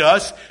remind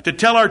us, to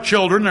tell our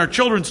children, our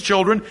children's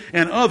children,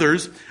 and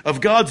others of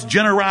God's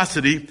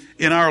generosity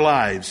in our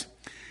lives.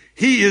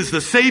 He is the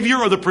Savior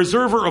or the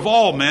preserver of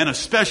all men,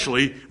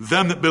 especially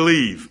them that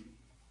believe.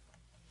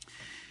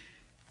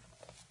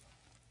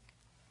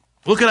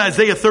 Look at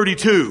Isaiah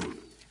 32.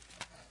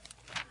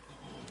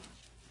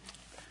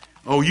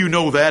 Oh, you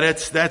know that.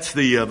 That's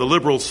the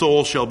liberal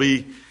soul shall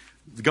be.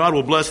 God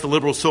will bless the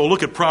liberal soul.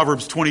 Look at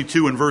Proverbs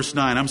 22 and verse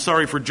 9. I'm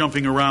sorry for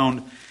jumping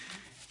around.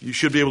 You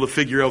should be able to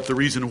figure out the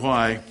reason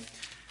why.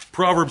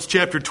 Proverbs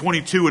chapter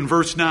 22 and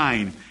verse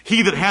 9.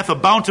 He that hath a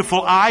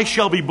bountiful eye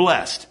shall be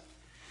blessed.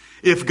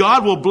 If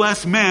God will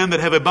bless men that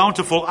have a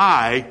bountiful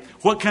eye,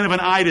 what kind of an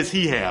eye does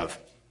He have?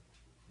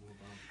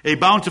 A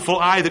bountiful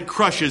eye that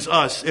crushes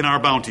us in our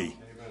bounty.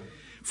 Amen.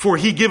 For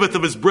He giveth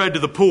of His bread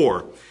to the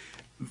poor.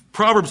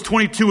 Proverbs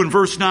 22 and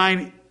verse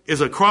 9 is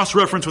a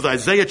cross-reference with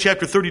Isaiah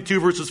chapter 32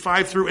 verses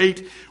 5 through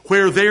 8,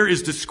 where there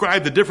is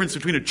described the difference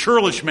between a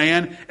churlish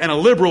man and a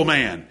liberal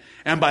man.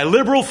 And by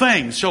liberal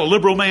things shall a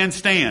liberal man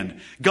stand.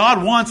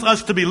 God wants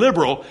us to be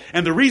liberal,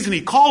 and the reason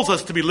He calls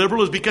us to be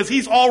liberal is because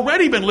He's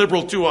already been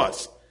liberal to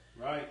us.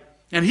 Right.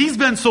 And he's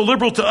been so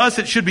liberal to us,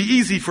 it should be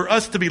easy for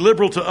us to be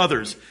liberal to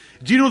others.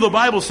 Do you know the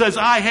Bible says,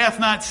 eye hath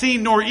not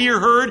seen nor ear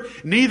heard,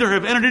 neither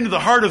have entered into the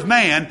heart of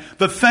man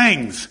the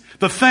things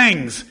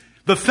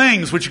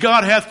which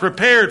God hath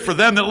prepared for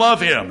them that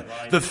love him.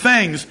 The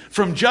things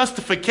from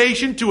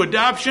justification to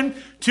adoption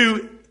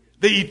to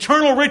the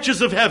eternal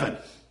riches of heaven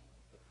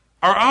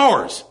are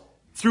ours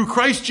through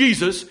Christ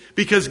Jesus,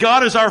 because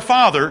God is our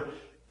Father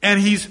and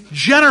he's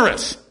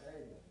generous.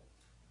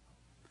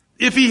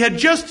 If he had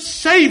just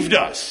saved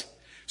us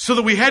so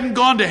that we hadn't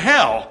gone to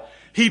hell,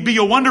 he'd be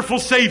a wonderful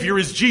Savior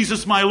as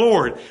Jesus my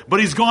Lord. But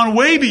he's gone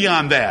way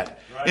beyond that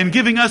in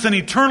giving us an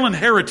eternal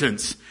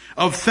inheritance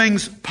of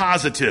things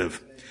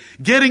positive.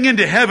 Getting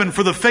into heaven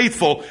for the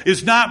faithful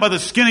is not by the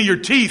skin of your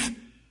teeth.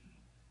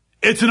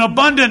 It's an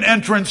abundant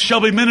entrance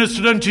shall be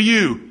ministered unto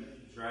you.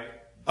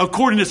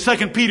 According to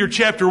 2 Peter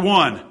chapter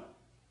 1.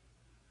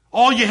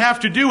 All you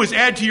have to do is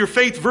add to your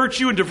faith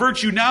virtue, and to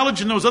virtue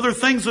knowledge, and those other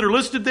things that are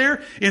listed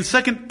there in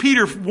 2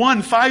 Peter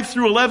 1, 5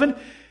 through 11.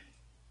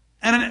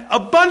 And an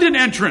abundant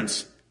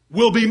entrance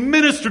will be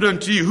ministered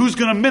unto you. Who's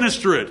going to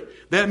minister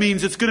it? That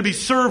means it's going to be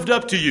served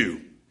up to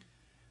you.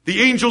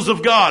 The angels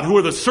of God, who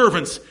are the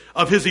servants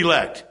of his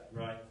elect.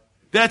 Right.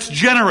 That's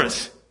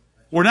generous.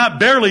 We're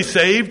not barely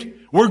saved.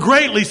 We're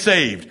greatly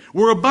saved.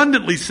 We're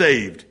abundantly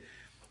saved.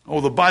 Oh,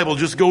 the Bible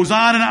just goes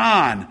on and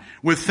on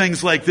with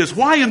things like this.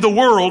 Why in the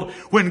world,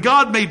 when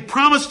God made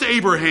promise to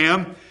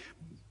Abraham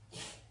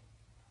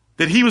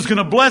that he was going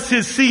to bless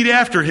his seed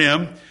after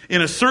him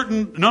in a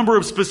certain number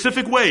of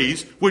specific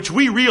ways, which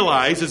we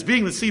realize as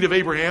being the seed of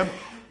Abraham,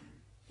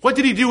 what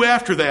did he do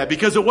after that?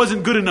 Because it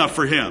wasn't good enough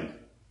for him.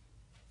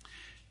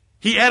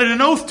 He added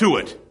an oath to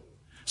it,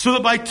 so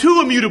that by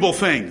two immutable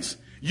things,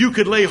 you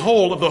could lay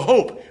hold of the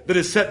hope that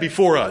is set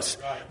before us.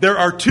 There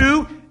are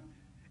two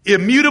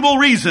immutable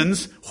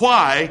reasons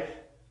why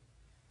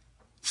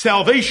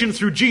salvation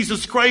through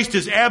Jesus Christ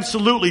is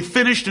absolutely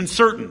finished and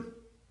certain.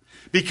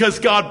 Because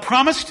God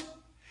promised,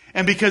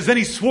 and because then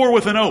he swore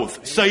with an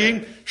oath,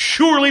 saying,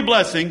 surely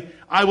blessing,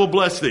 I will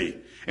bless thee.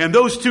 And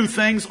those two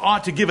things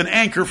ought to give an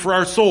anchor for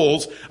our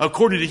souls,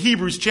 according to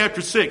Hebrews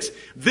chapter 6.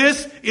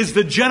 This is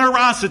the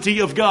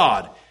generosity of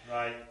God.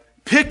 Right.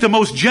 Pick the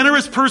most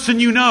generous person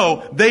you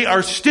know. They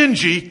are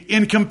stingy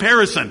in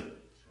comparison.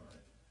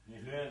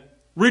 Amen.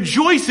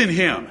 Rejoice in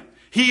him.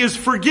 He is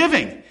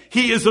forgiving.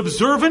 He is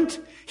observant.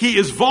 He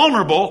is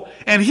vulnerable.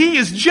 And he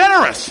is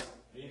generous.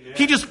 Amen.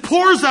 He just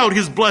pours out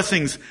his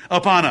blessings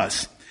upon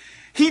us.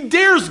 He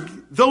dares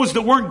those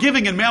that weren't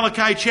giving in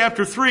Malachi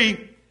chapter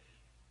 3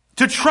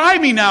 to try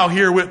me now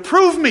herewith,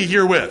 prove me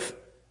herewith.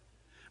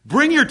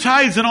 Bring your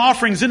tithes and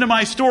offerings into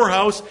my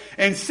storehouse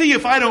and see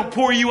if I don't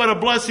pour you out a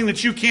blessing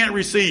that you can't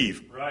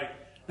receive. Right.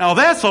 Now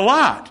that's a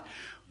lot.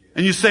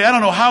 And you say, I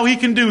don't know how he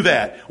can do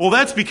that. Well,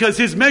 that's because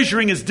his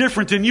measuring is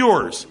different than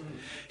yours.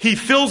 He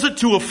fills it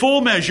to a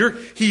full measure.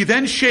 He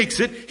then shakes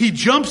it. He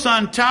jumps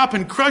on top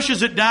and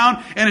crushes it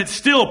down, and it's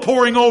still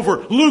pouring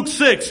over. Luke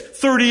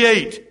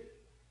 6:38.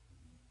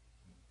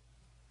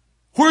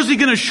 Where's he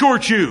going to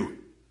short you?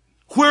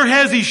 Where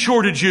has he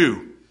shorted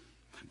you?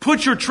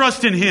 Put your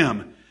trust in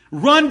him.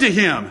 Run to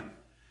him.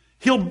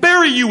 He'll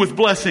bury you with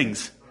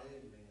blessings.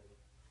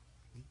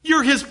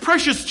 You're his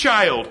precious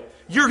child.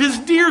 You're his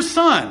dear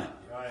son.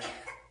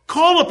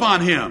 Call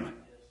upon him.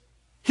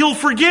 He'll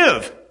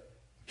forgive.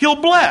 He'll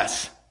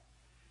bless.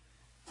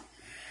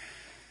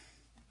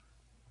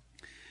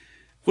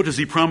 What does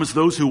he promise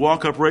those who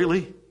walk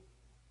uprightly?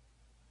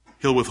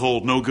 He'll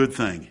withhold no good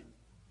thing.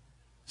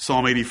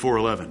 Psalm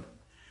 84:11.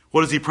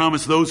 What does he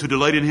promise those who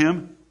delight in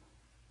him?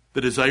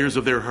 The desires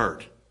of their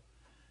heart.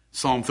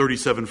 Psalm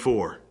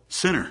 37:4.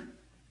 Sinner,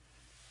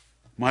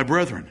 my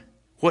brethren,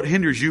 what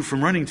hinders you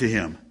from running to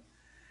him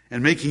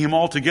and making him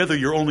altogether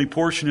your only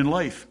portion in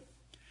life?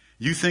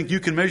 You think you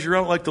can measure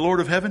out like the Lord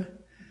of heaven?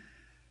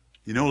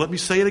 You know, let me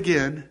say it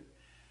again.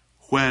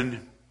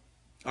 When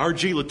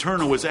R.G.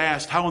 Letourneau was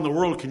asked, how in the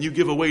world can you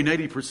give away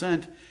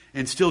 90%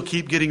 and still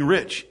keep getting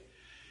rich?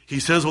 He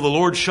says, well, the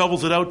Lord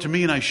shovels it out to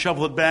me and I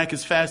shovel it back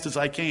as fast as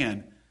I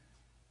can.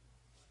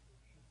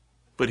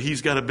 But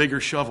he's got a bigger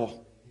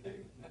shovel.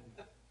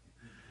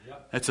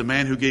 That's a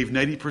man who gave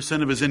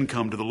 90% of his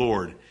income to the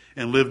Lord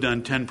and lived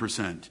on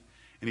 10%.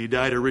 And he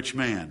died a rich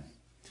man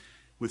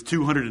with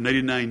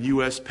 289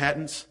 U.S.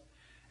 patents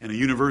and a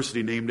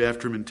university named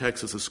after him in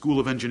Texas, a school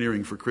of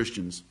engineering for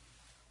Christians.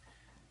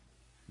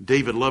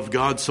 David loved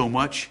God so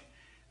much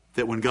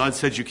that when God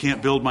said, you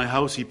can't build my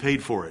house, he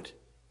paid for it.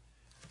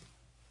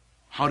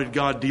 How did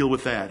God deal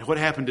with that? What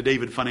happened to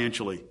David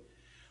financially?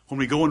 When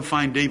we go and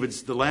find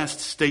the last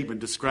statement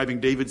describing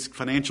David's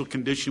financial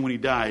condition when he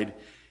died,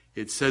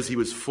 it says he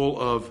was full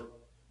of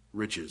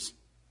riches.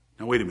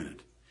 Now wait a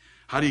minute.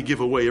 How do you give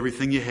away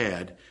everything you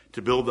had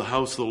to build the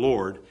house of the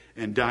Lord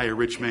and die a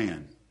rich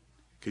man?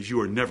 Because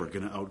you are never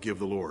going to outgive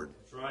the Lord.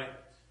 That's right.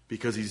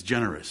 Because he's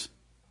generous.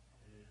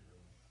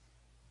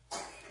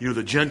 You know,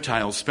 the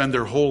Gentiles spend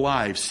their whole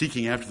lives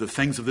seeking after the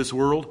things of this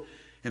world.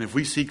 And if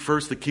we seek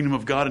first the kingdom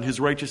of God and his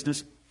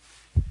righteousness,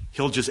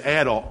 he'll just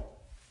add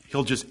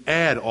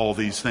all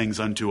these things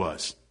unto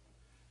us.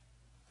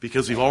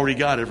 because we've already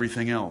got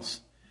everything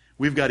else.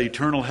 We've got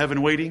eternal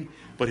heaven waiting,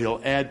 but He'll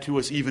add to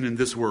us even in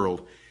this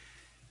world.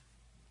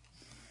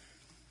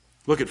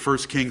 Look at 1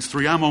 Kings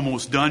 3. I'm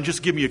almost done.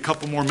 Just give me a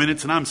couple more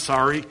minutes, and I'm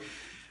sorry.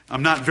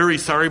 I'm not very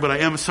sorry, but I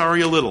am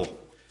sorry a little.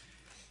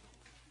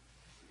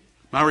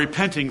 My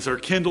repentings are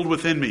kindled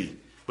within me,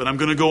 but I'm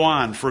going to go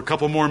on for a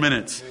couple more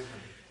minutes.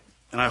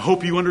 And I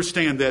hope you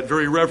understand that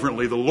very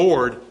reverently. The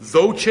Lord,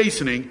 though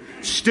chastening,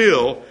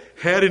 still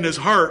had in His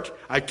heart,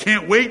 I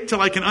can't wait till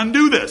I can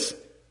undo this.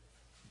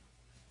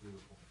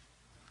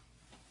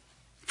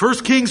 1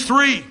 Kings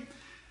 3.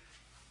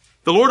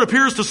 The Lord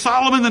appears to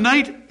Solomon in the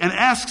night and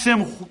asks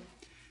him,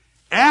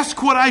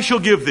 ask what I shall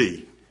give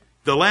thee.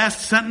 The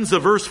last sentence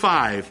of verse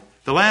 5,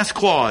 the last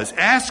clause,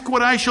 ask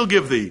what I shall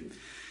give thee.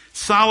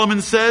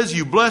 Solomon says,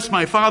 you bless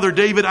my father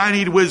David, I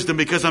need wisdom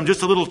because I'm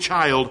just a little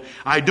child.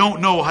 I don't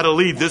know how to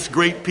lead this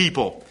great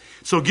people.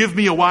 So give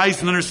me a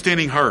wise and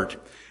understanding heart.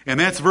 And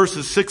that's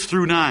verses 6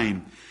 through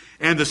 9.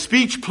 And the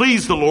speech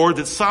pleased the Lord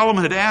that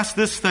Solomon had asked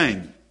this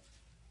thing.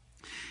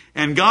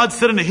 And God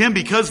said unto him,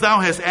 because thou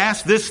hast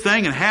asked this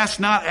thing, and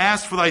hast not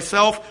asked for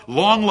thyself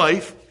long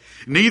life,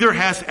 neither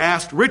hast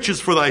asked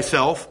riches for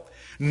thyself,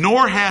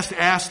 nor hast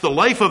asked the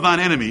life of thine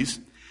enemies,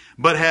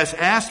 but hast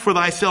asked for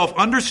thyself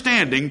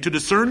understanding to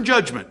discern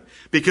judgment,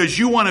 because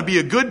you want to be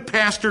a good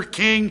pastor,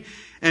 king,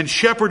 and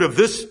shepherd of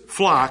this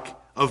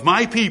flock of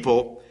my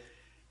people.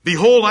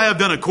 Behold, I have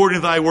done according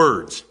to thy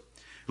words.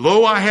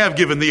 Lo, I have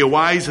given thee a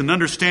wise and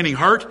understanding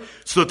heart,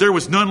 so that there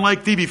was none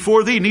like thee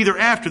before thee, neither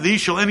after thee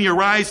shall any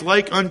arise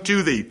like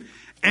unto thee.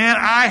 And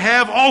I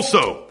have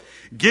also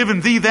given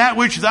thee that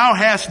which thou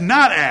hast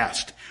not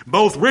asked,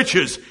 both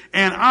riches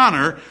and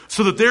honor,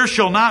 so that there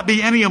shall not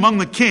be any among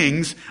the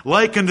kings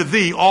like unto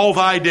thee all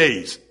thy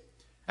days.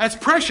 That's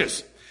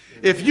precious.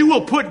 If you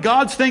will put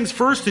God's things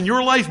first in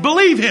your life,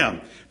 believe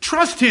Him.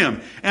 Trust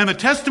Him. And the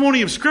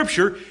testimony of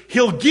Scripture,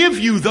 He'll give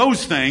you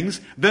those things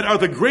that are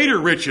the greater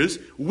riches.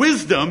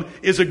 Wisdom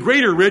is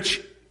greater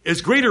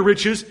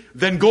riches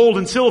than gold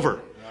and silver.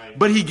 Right.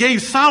 But He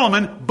gave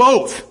Solomon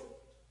both.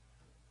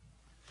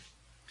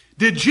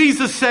 Did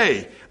Jesus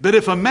say that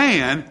if a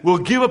man will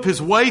give up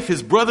his wife,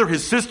 his brother,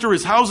 his sister,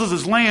 his houses,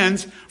 his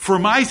lands, for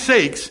my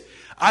sakes,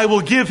 I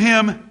will give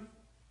him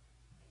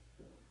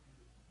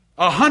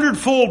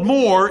 100-fold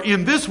more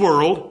in this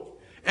world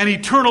and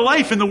eternal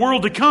life in the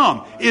world to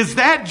come? Is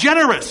that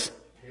generous?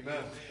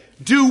 Amen.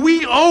 Do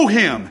we owe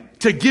Him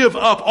to give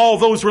up all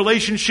those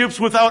relationships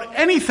without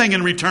anything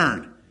in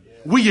return? Yeah.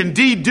 We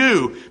indeed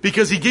do,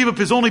 because He gave up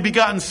His only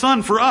begotten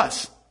Son for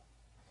us.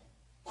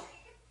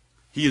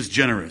 He is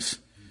generous.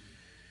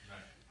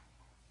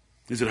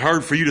 Is it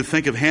hard for you to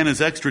think of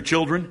Hannah's extra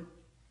children?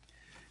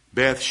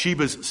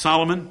 Bathsheba's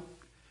Solomon?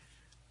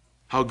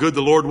 How good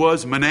the Lord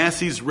was?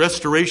 Manasseh's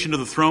restoration to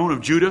the throne of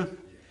Judah?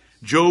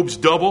 Job's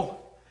double?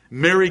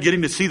 Mary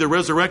getting to see the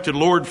resurrected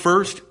Lord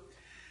first?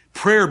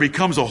 Prayer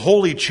becomes a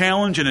holy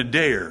challenge and a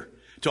dare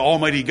to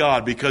Almighty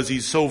God because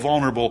He's so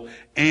vulnerable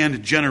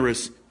and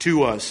generous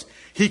to us.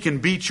 He can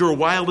beat your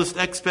wildest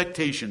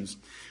expectations.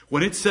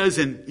 When it says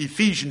in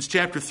Ephesians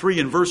chapter 3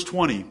 and verse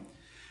 20,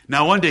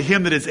 now unto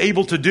Him that is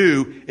able to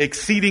do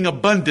exceeding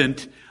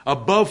abundant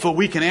above what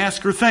we can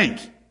ask or think.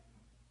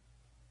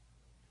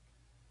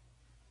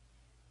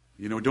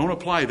 Don't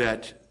apply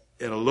that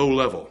at a low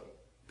level,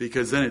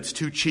 because then it's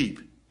too cheap.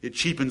 It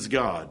cheapens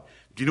God.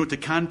 Do you know what the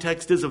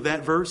context is of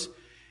that verse?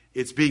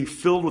 It's being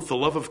filled with the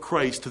love of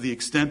Christ to the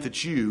extent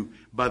that you,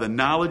 by the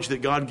knowledge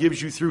that God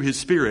gives you through His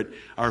Spirit,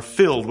 are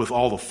filled with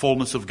all the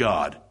fullness of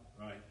God.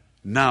 Right.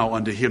 Now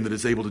unto Him that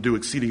is able to do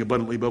exceeding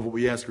abundantly above what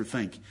we ask or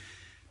think.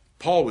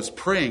 Paul was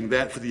praying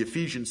that for the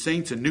Ephesian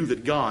saints and knew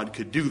that God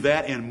could do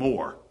that and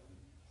more.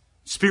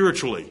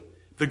 Spiritually,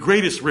 the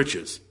greatest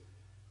riches.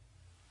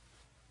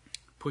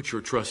 Put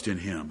your trust in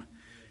Him.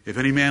 If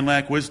any man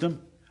lack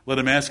wisdom, let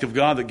him ask of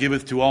God that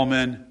giveth to all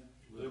men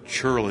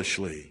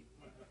churlishly,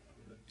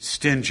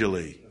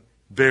 stingily,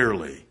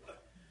 barely.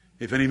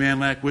 If any man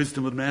lack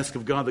wisdom, let him ask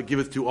of God that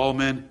giveth to all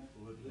men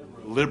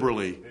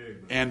liberally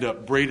and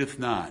upbraideth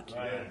not.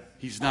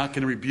 He's not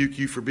going to rebuke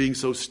you for being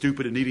so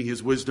stupid and needing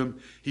His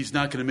wisdom. He's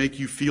not going to make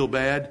you feel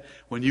bad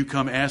when you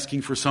come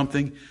asking for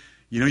something.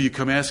 You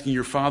come asking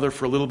your father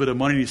for a little bit of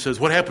money and He says,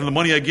 what happened to the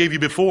money I gave you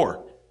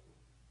before?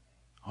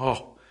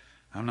 Oh,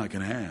 I'm not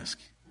going to ask.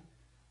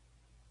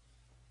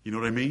 You know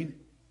what I mean?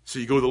 So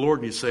you go to the Lord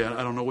and you say,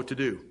 I don't know what to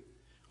do.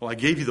 Well, I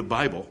gave you the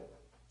Bible.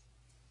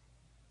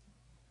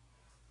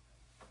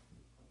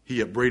 He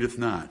upbraideth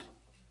not.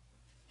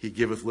 He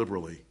giveth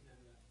liberally.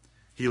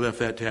 He left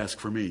that task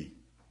for me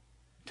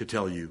to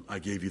tell you, I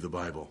gave you the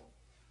Bible.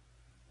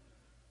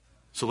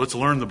 So let's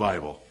learn the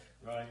Bible.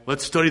 Right.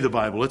 Let's study the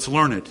Bible. Let's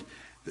learn it.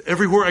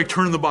 Everywhere I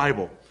turn in the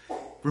Bible.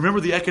 Remember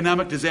the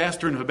economic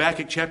disaster in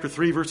Habakkuk chapter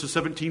 3, verses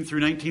 17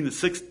 through 19,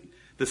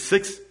 the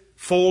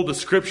sixfold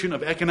description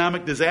of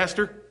economic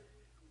disaster?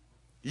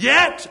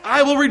 Yet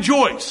I will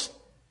rejoice,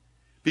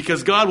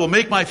 because God will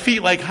make my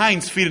feet like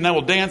hinds' feet, and I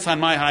will dance on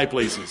my high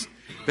places.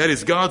 That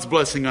is God's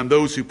blessing on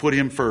those who put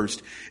Him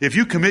first. If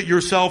you commit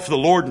yourself to the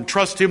Lord and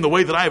trust Him the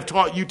way that I have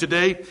taught you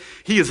today,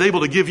 He is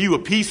able to give you a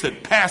peace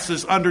that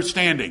passes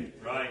understanding.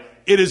 Right.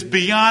 It is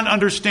beyond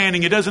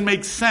understanding. It doesn't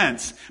make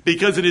sense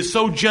because it is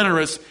so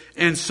generous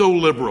and so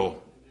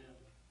liberal.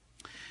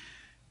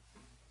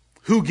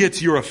 Who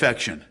gets your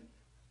affection?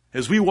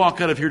 As we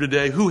walk out of here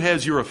today, who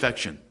has your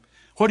affection?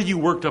 What are you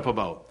worked up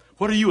about?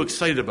 What are you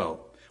excited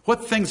about?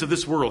 What things of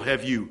this world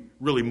have you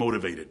really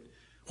motivated?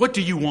 What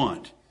do you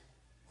want?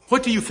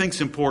 What do you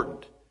think's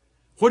important?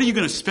 What are you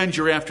going to spend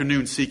your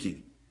afternoon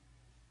seeking?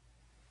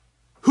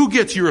 Who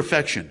gets your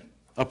affection?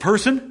 A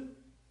person?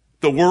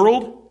 The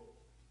world?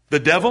 The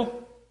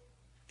devil?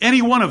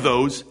 Any one of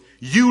those,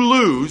 you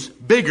lose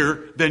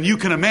bigger than you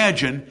can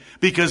imagine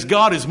because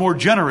God is more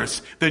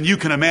generous than you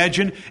can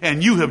imagine,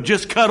 and you have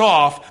just cut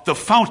off the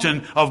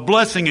fountain of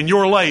blessing in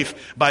your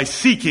life by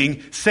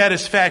seeking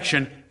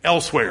satisfaction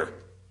elsewhere.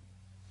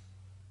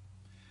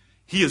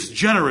 He is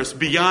generous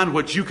beyond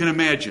what you can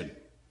imagine.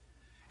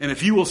 And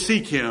if you will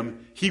seek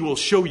Him, He will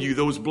show you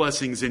those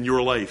blessings in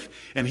your life.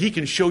 And He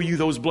can show you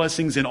those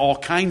blessings in all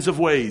kinds of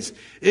ways.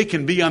 It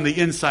can be on the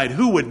inside.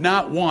 Who would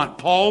not want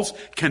Paul's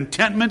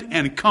contentment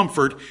and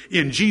comfort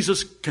in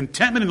Jesus,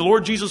 contentment in the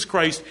Lord Jesus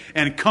Christ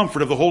and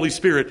comfort of the Holy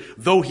Spirit,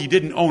 though he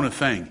didn't own a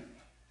thing?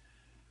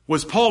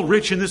 Was Paul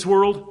rich in this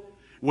world?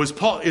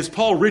 Is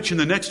Paul rich in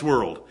the next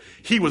world?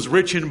 He was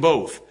rich in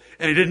both,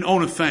 and he didn't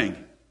own a thing.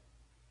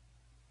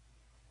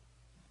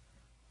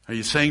 Are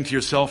you saying to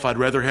yourself, I'd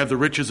rather have the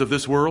riches of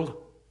this world?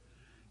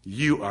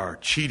 You are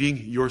cheating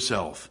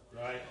yourself.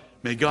 Right.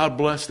 May God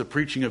bless the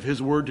preaching of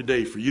His word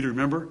today for you to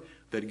remember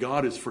that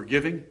God is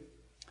forgiving,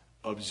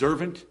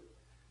 observant,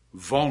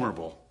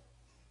 vulnerable,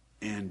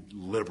 and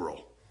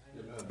liberal.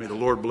 Amen. May the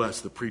Lord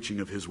bless the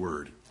preaching of His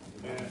word.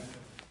 Amen.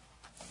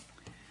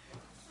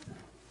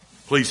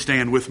 Please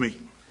stand with me.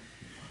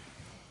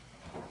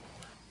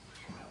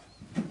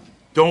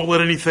 Don't let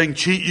anything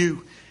cheat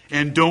you,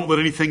 and don't let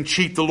anything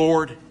cheat the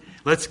Lord.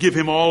 Let's give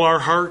Him all our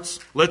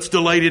hearts. Let's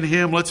delight in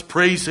Him. Let's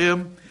praise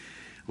Him.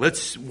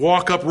 Let's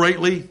walk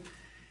uprightly.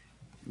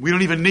 We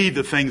don't even need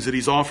the things that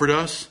He's offered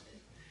us.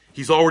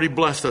 He's already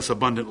blessed us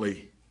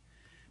abundantly.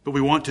 But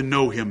we want to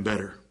know Him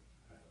better.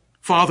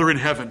 Father in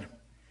heaven,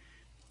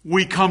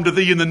 we come to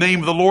Thee in the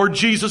name of the Lord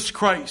Jesus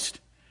Christ,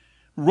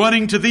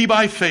 running to Thee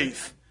by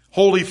faith,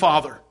 Holy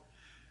Father,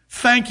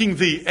 thanking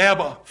Thee,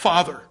 Abba,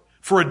 Father,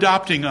 for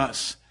adopting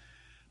us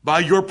by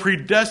Your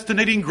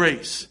predestinating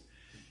grace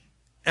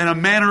and a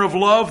manner of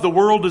love the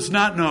world does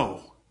not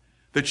know,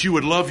 that You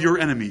would love Your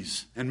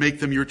enemies and make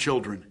them Your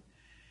children.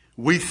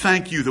 We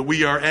thank You that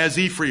we are as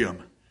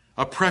Ephraim,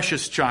 a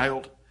precious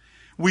child.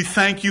 We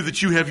thank You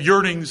that You have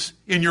yearnings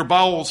in Your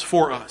bowels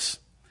for us.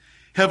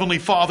 Heavenly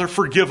Father,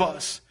 forgive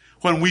us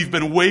when we've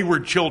been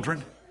wayward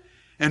children,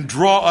 and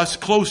draw us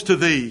close to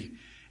Thee.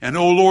 And,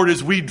 O Lord,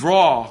 as we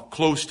draw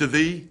close to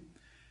Thee,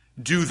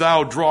 do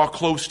Thou draw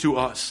close to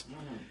us.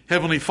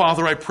 Heavenly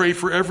Father, I pray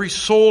for every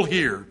soul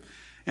here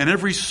and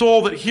every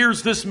soul that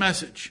hears this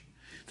message,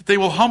 that they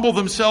will humble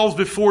themselves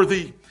before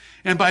Thee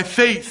and by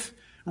faith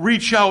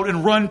reach out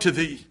and run to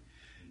Thee.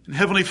 And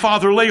Heavenly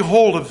Father, lay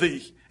hold of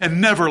Thee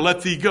and never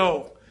let Thee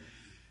go.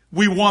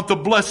 We want the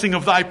blessing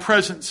of Thy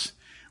presence.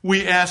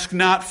 We ask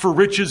not for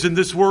riches in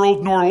this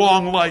world nor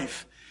long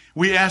life.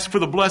 We ask for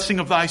the blessing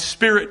of Thy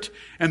Spirit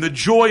and the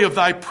joy of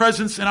Thy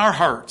presence in our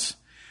hearts,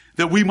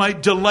 that we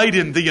might delight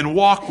in Thee and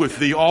walk with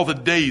Thee all the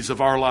days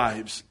of our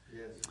lives.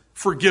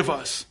 Forgive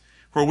us,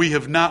 for we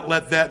have not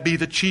let that be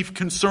the chief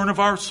concern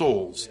of our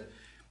souls.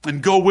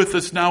 And go with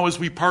us now as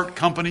we part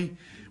company.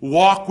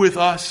 Walk with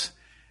us.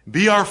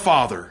 Be our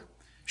Father.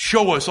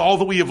 Show us all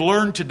that we have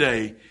learned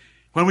today.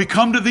 When we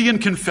come to Thee in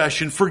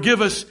confession,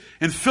 forgive us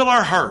and fill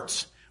our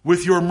hearts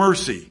with Your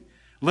mercy.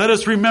 Let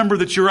us remember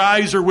that Your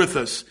eyes are with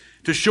us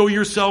to show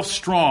Yourself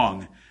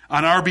strong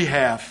on our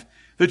behalf,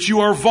 that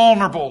You are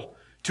vulnerable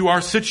to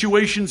our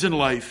situations in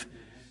life,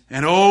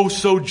 and oh,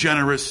 so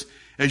generous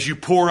as You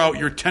pour out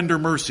Your tender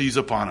mercies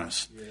upon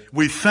us.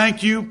 We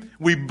thank You.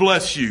 We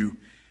bless You.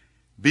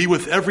 Be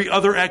with every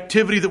other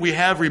activity that we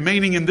have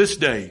remaining in this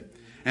day,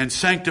 and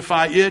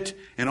sanctify it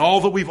and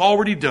all that we've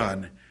already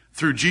done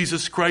through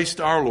Jesus Christ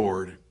our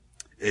Lord.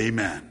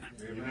 Amen.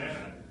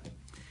 Amen.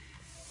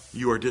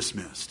 You are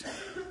dismissed.